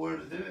got nowhere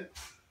to do it.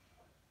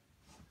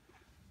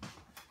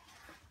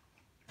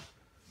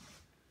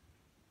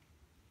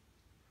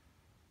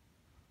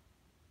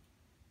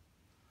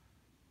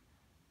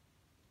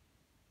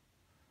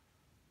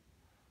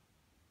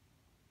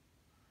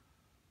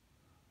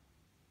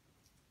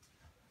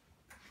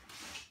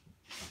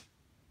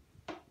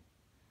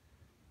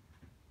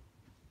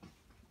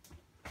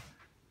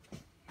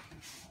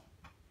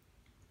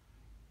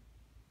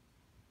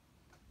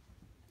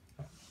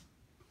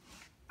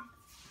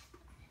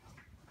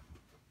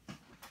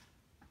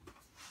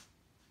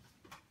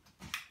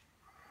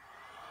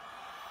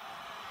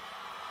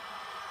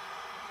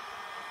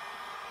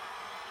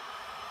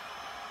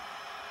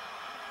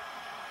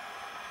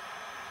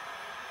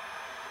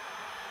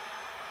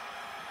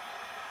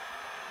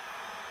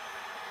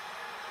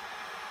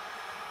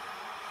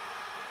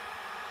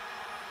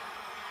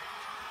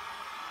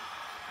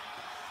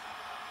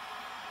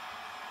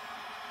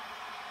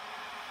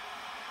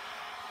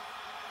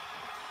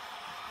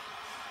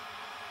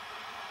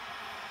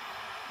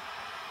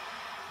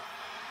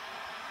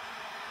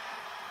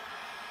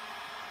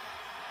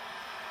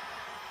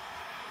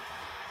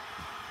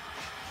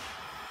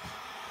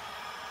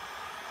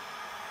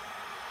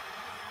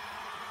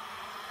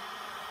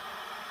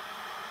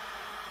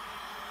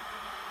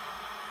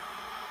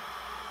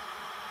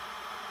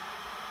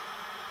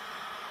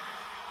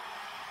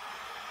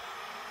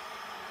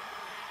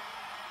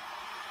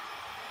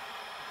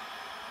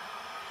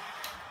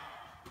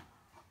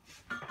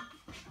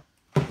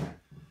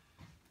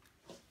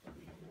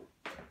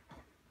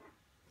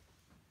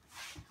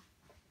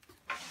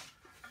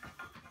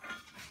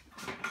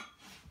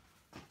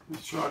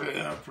 Let's try the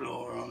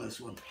airflow on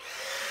this one.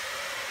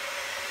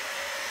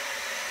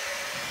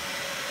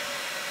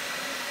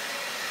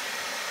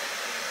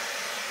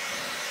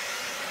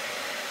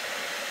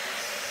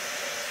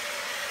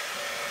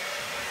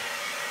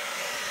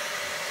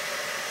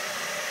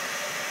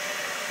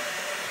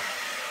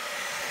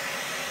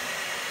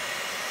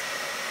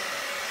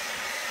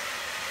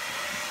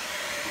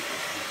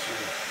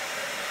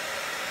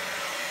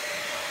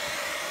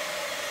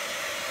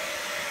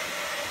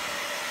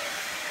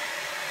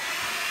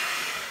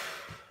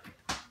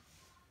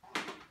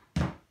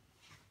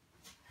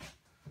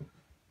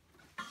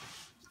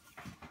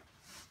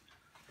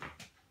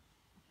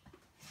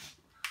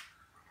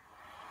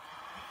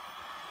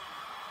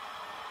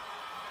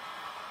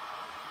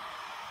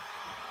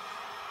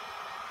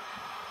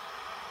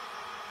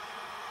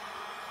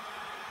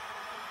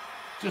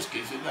 Just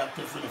gives it that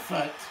different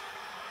effect.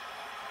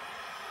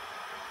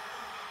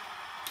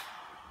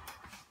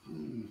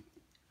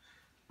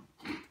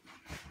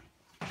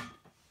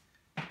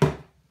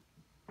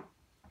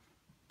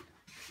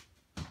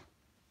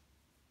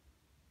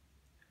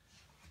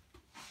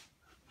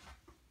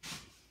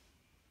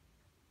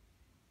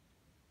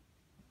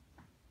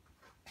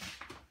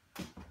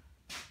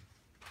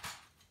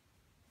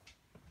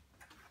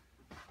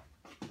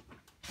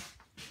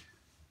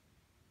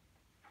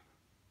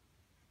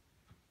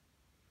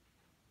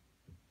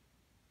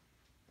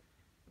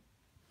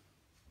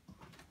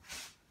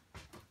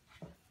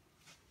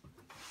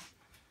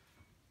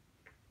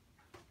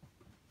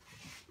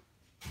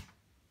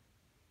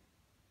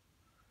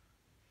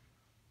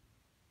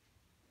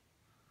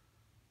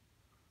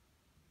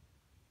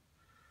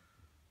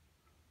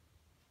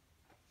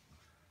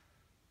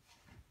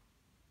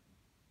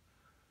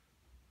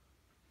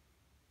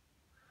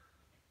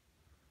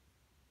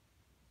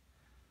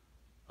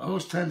 I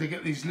always tend to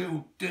get these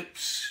little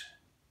dips.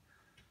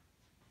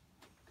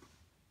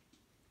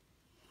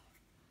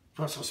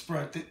 Plus I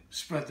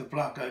spread the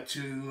black out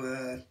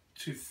too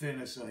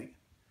thin, I say.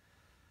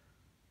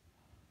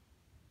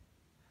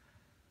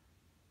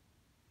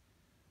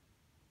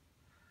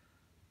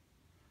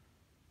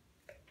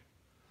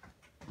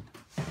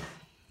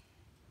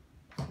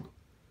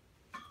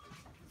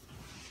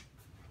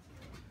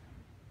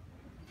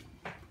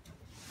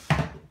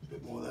 A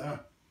bit more there.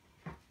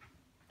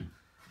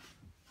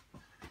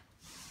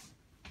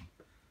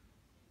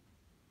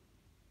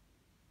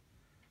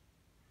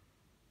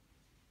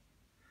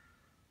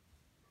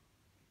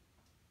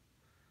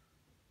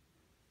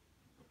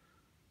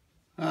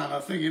 And I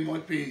think it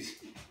might be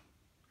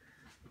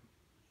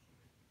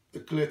the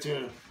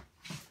glitter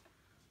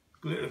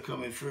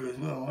coming through as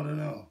well, I don't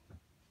know.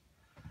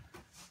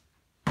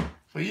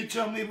 But you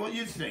tell me what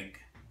you think.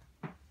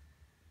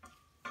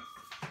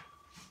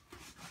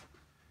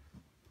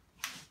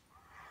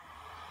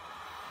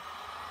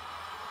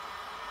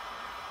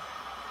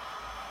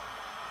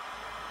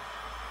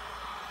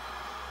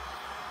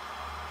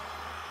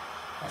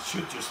 I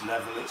should just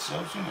level it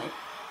so, shouldn't it?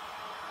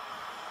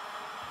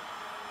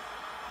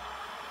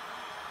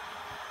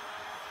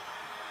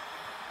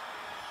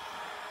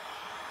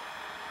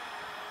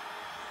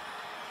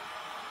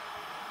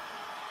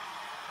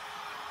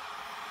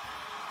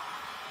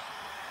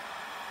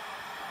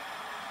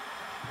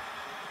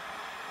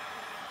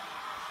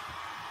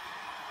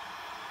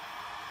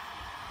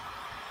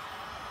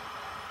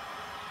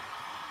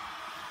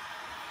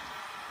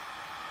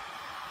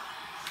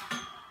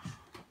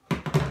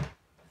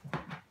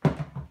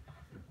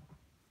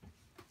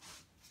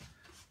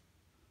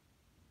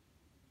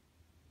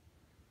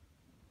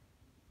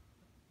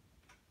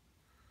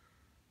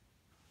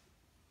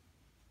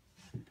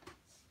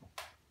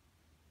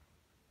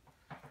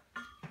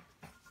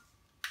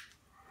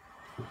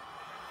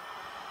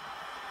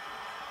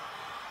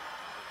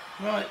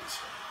 Right,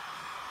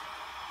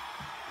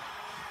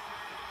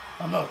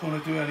 I'm not going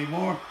to do any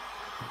more.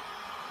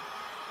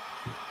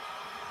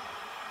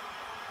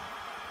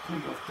 I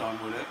think I've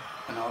done with it,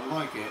 and I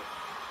like it.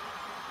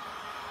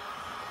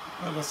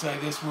 Like I say,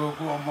 this will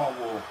go on my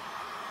wall.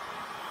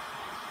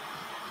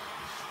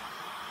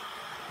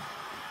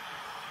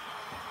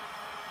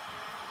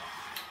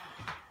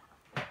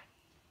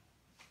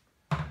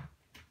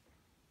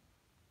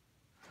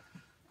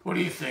 What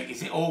do you think?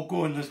 Is it all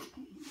going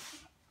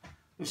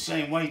the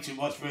same way too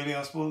much, really,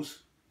 I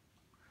suppose?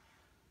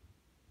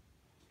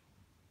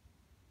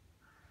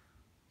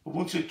 But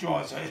once it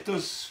dries out, it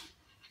does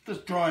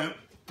dry up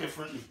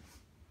different,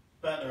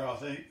 better, I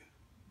think.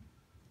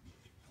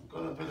 I've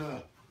got a bit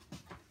of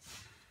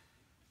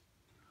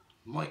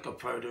mica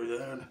powder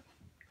there,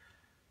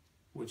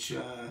 which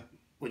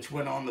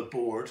went on the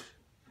board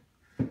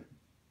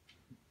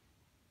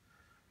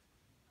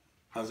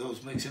as I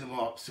was mixing them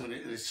up, so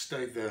it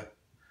stayed there.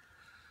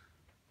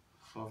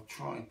 So I'll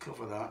try and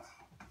cover that.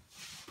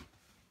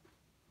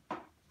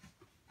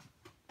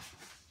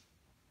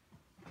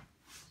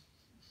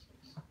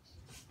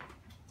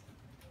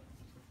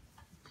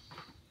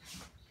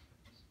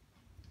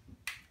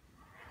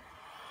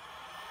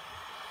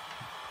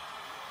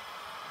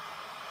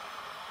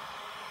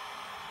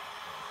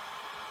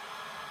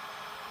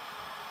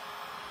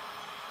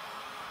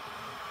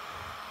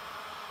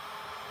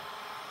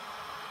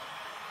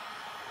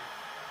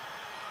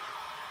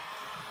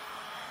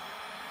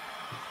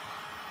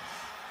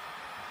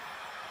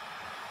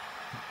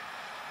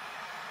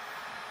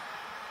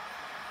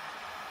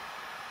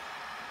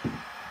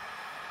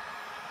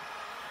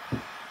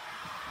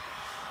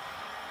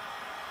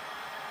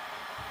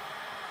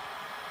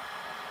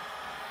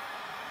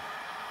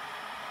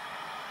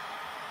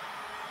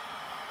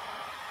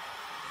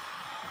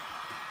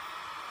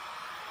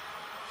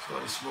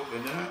 Starting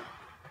smoking there.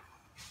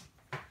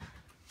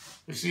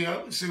 You see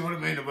what I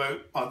mean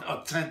about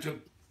I tend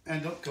to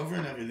end up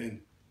covering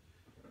everything.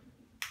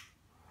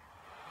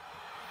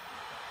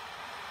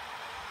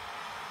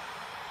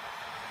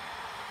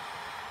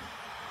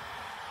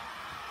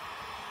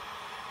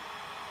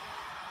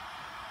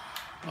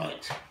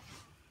 Right.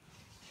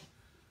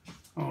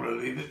 I'm going to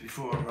leave it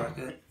before I wreck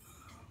it.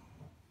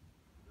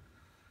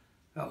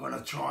 I'm going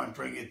to try and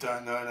bring it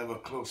down there and have a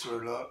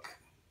closer look.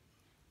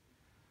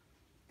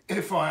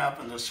 If I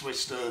happen to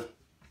switch the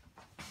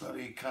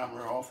bloody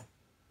camera off,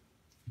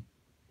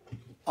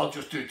 I'll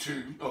just do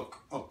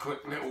a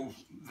quick little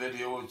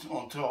video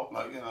on top,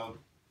 like, you know.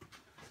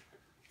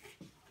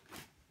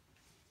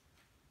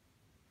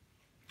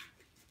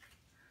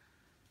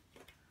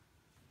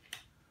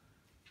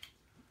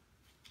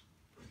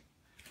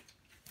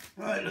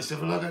 Right, let's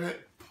have a look at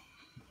it.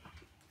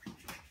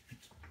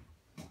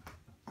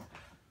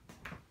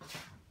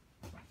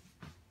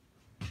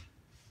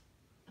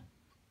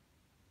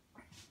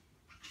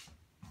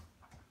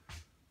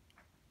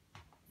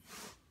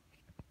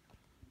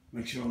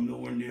 Make sure I'm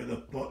nowhere near the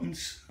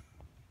buttons.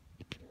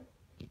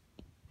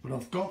 But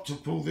I've got to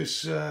pull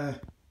this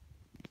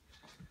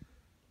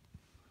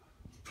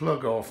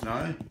plug off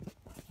now.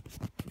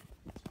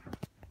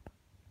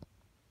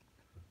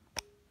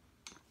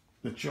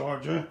 The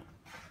charger.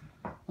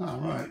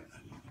 Alright,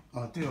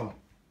 ideal.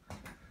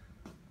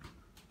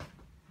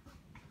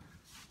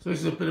 So this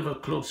is a bit of a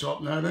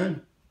close-up now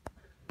then.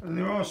 And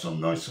there are some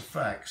nice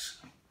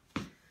effects.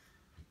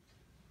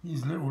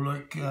 These little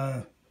like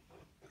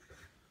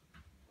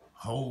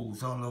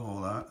holes, I love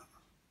all that.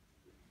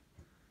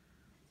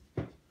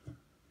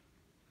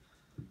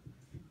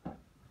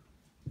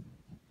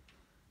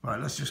 Right,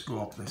 let's just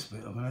go up this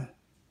bit a minute.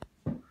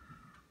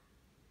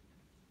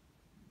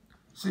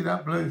 See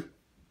that blue?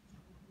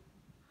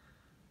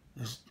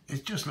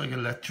 It's just like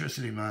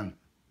electricity, man.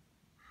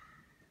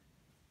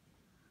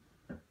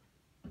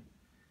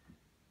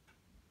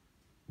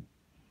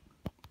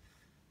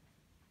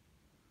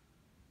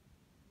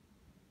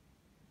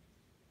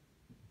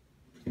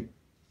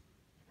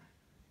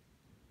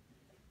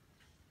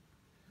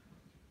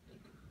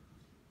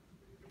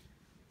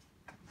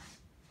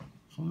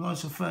 Some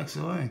nice effects,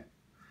 eh?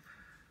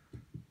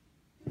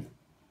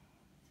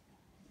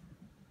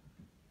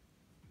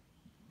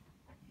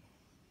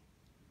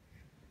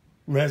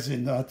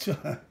 Resin Art.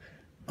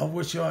 I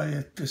wish I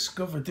had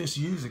discovered this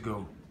years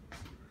ago.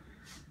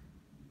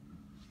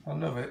 I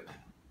love it.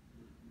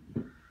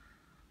 But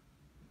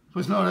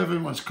it's not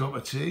everyone's cup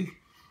of tea.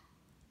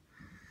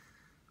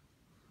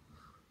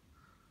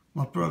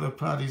 My brother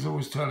Paddy's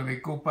always telling me,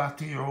 go back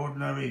to your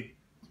ordinary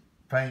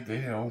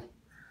painting, you know,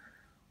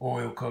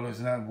 oil colours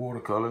and that,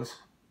 watercolours.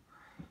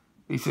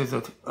 He says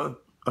that a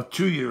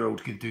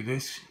 2-year-old can do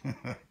this.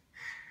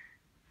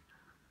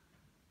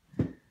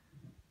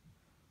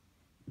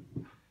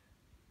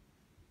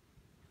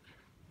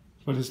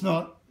 But it's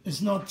not,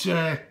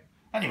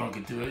 anyone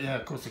can do it, yeah,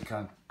 of course they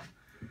can.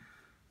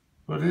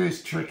 But it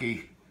is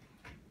tricky.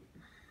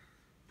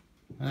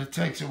 And it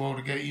takes a while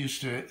to get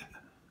used to it.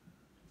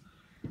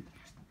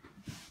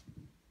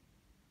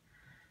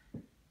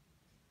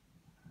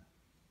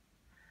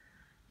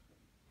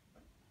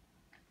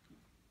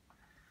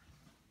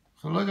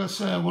 So like I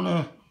say, I'm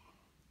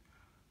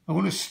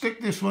gonna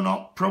stick this one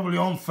up probably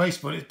on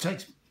Facebook. It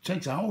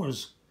takes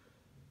hours.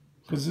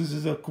 Because this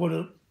is quite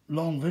a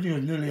long video,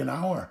 nearly an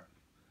hour.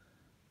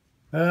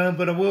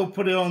 But I will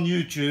put it on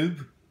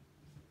YouTube.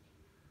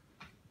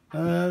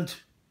 And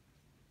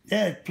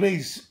yeah,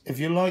 please, if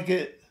you like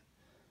it,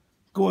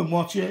 go and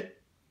watch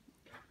it.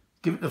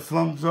 Give it a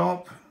thumbs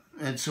up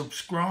and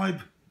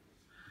subscribe.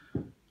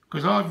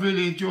 Because I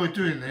really enjoy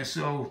doing this,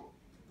 so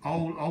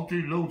I'll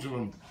do loads of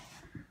them.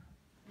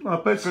 I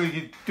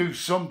basically do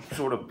some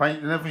sort of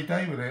painting every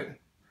day with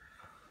it.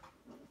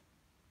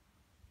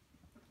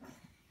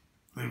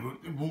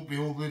 It won't be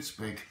all this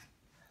big.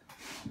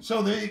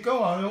 So there you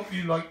go, I hope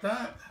you like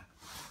that.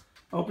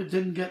 I hope it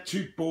didn't get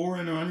too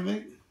boring or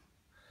anything.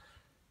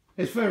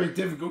 It's very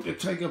difficult to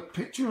take a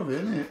picture of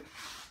it, isn't it?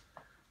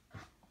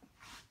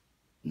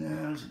 Yeah,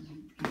 there's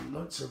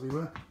lights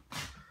everywhere.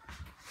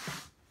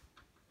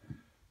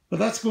 But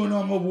that's going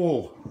on my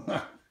wall.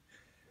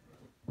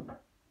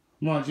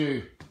 Mind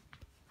you,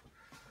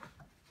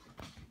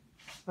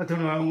 I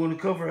don't know how I'm going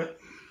to cover it.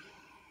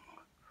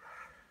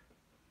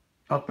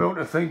 I built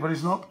a thing, but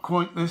it's not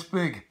quite this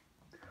big.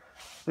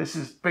 This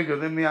is bigger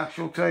than the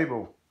actual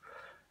table.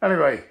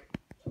 Anyway,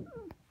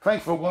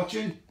 thanks for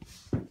watching.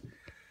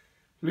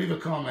 Leave a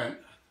comment.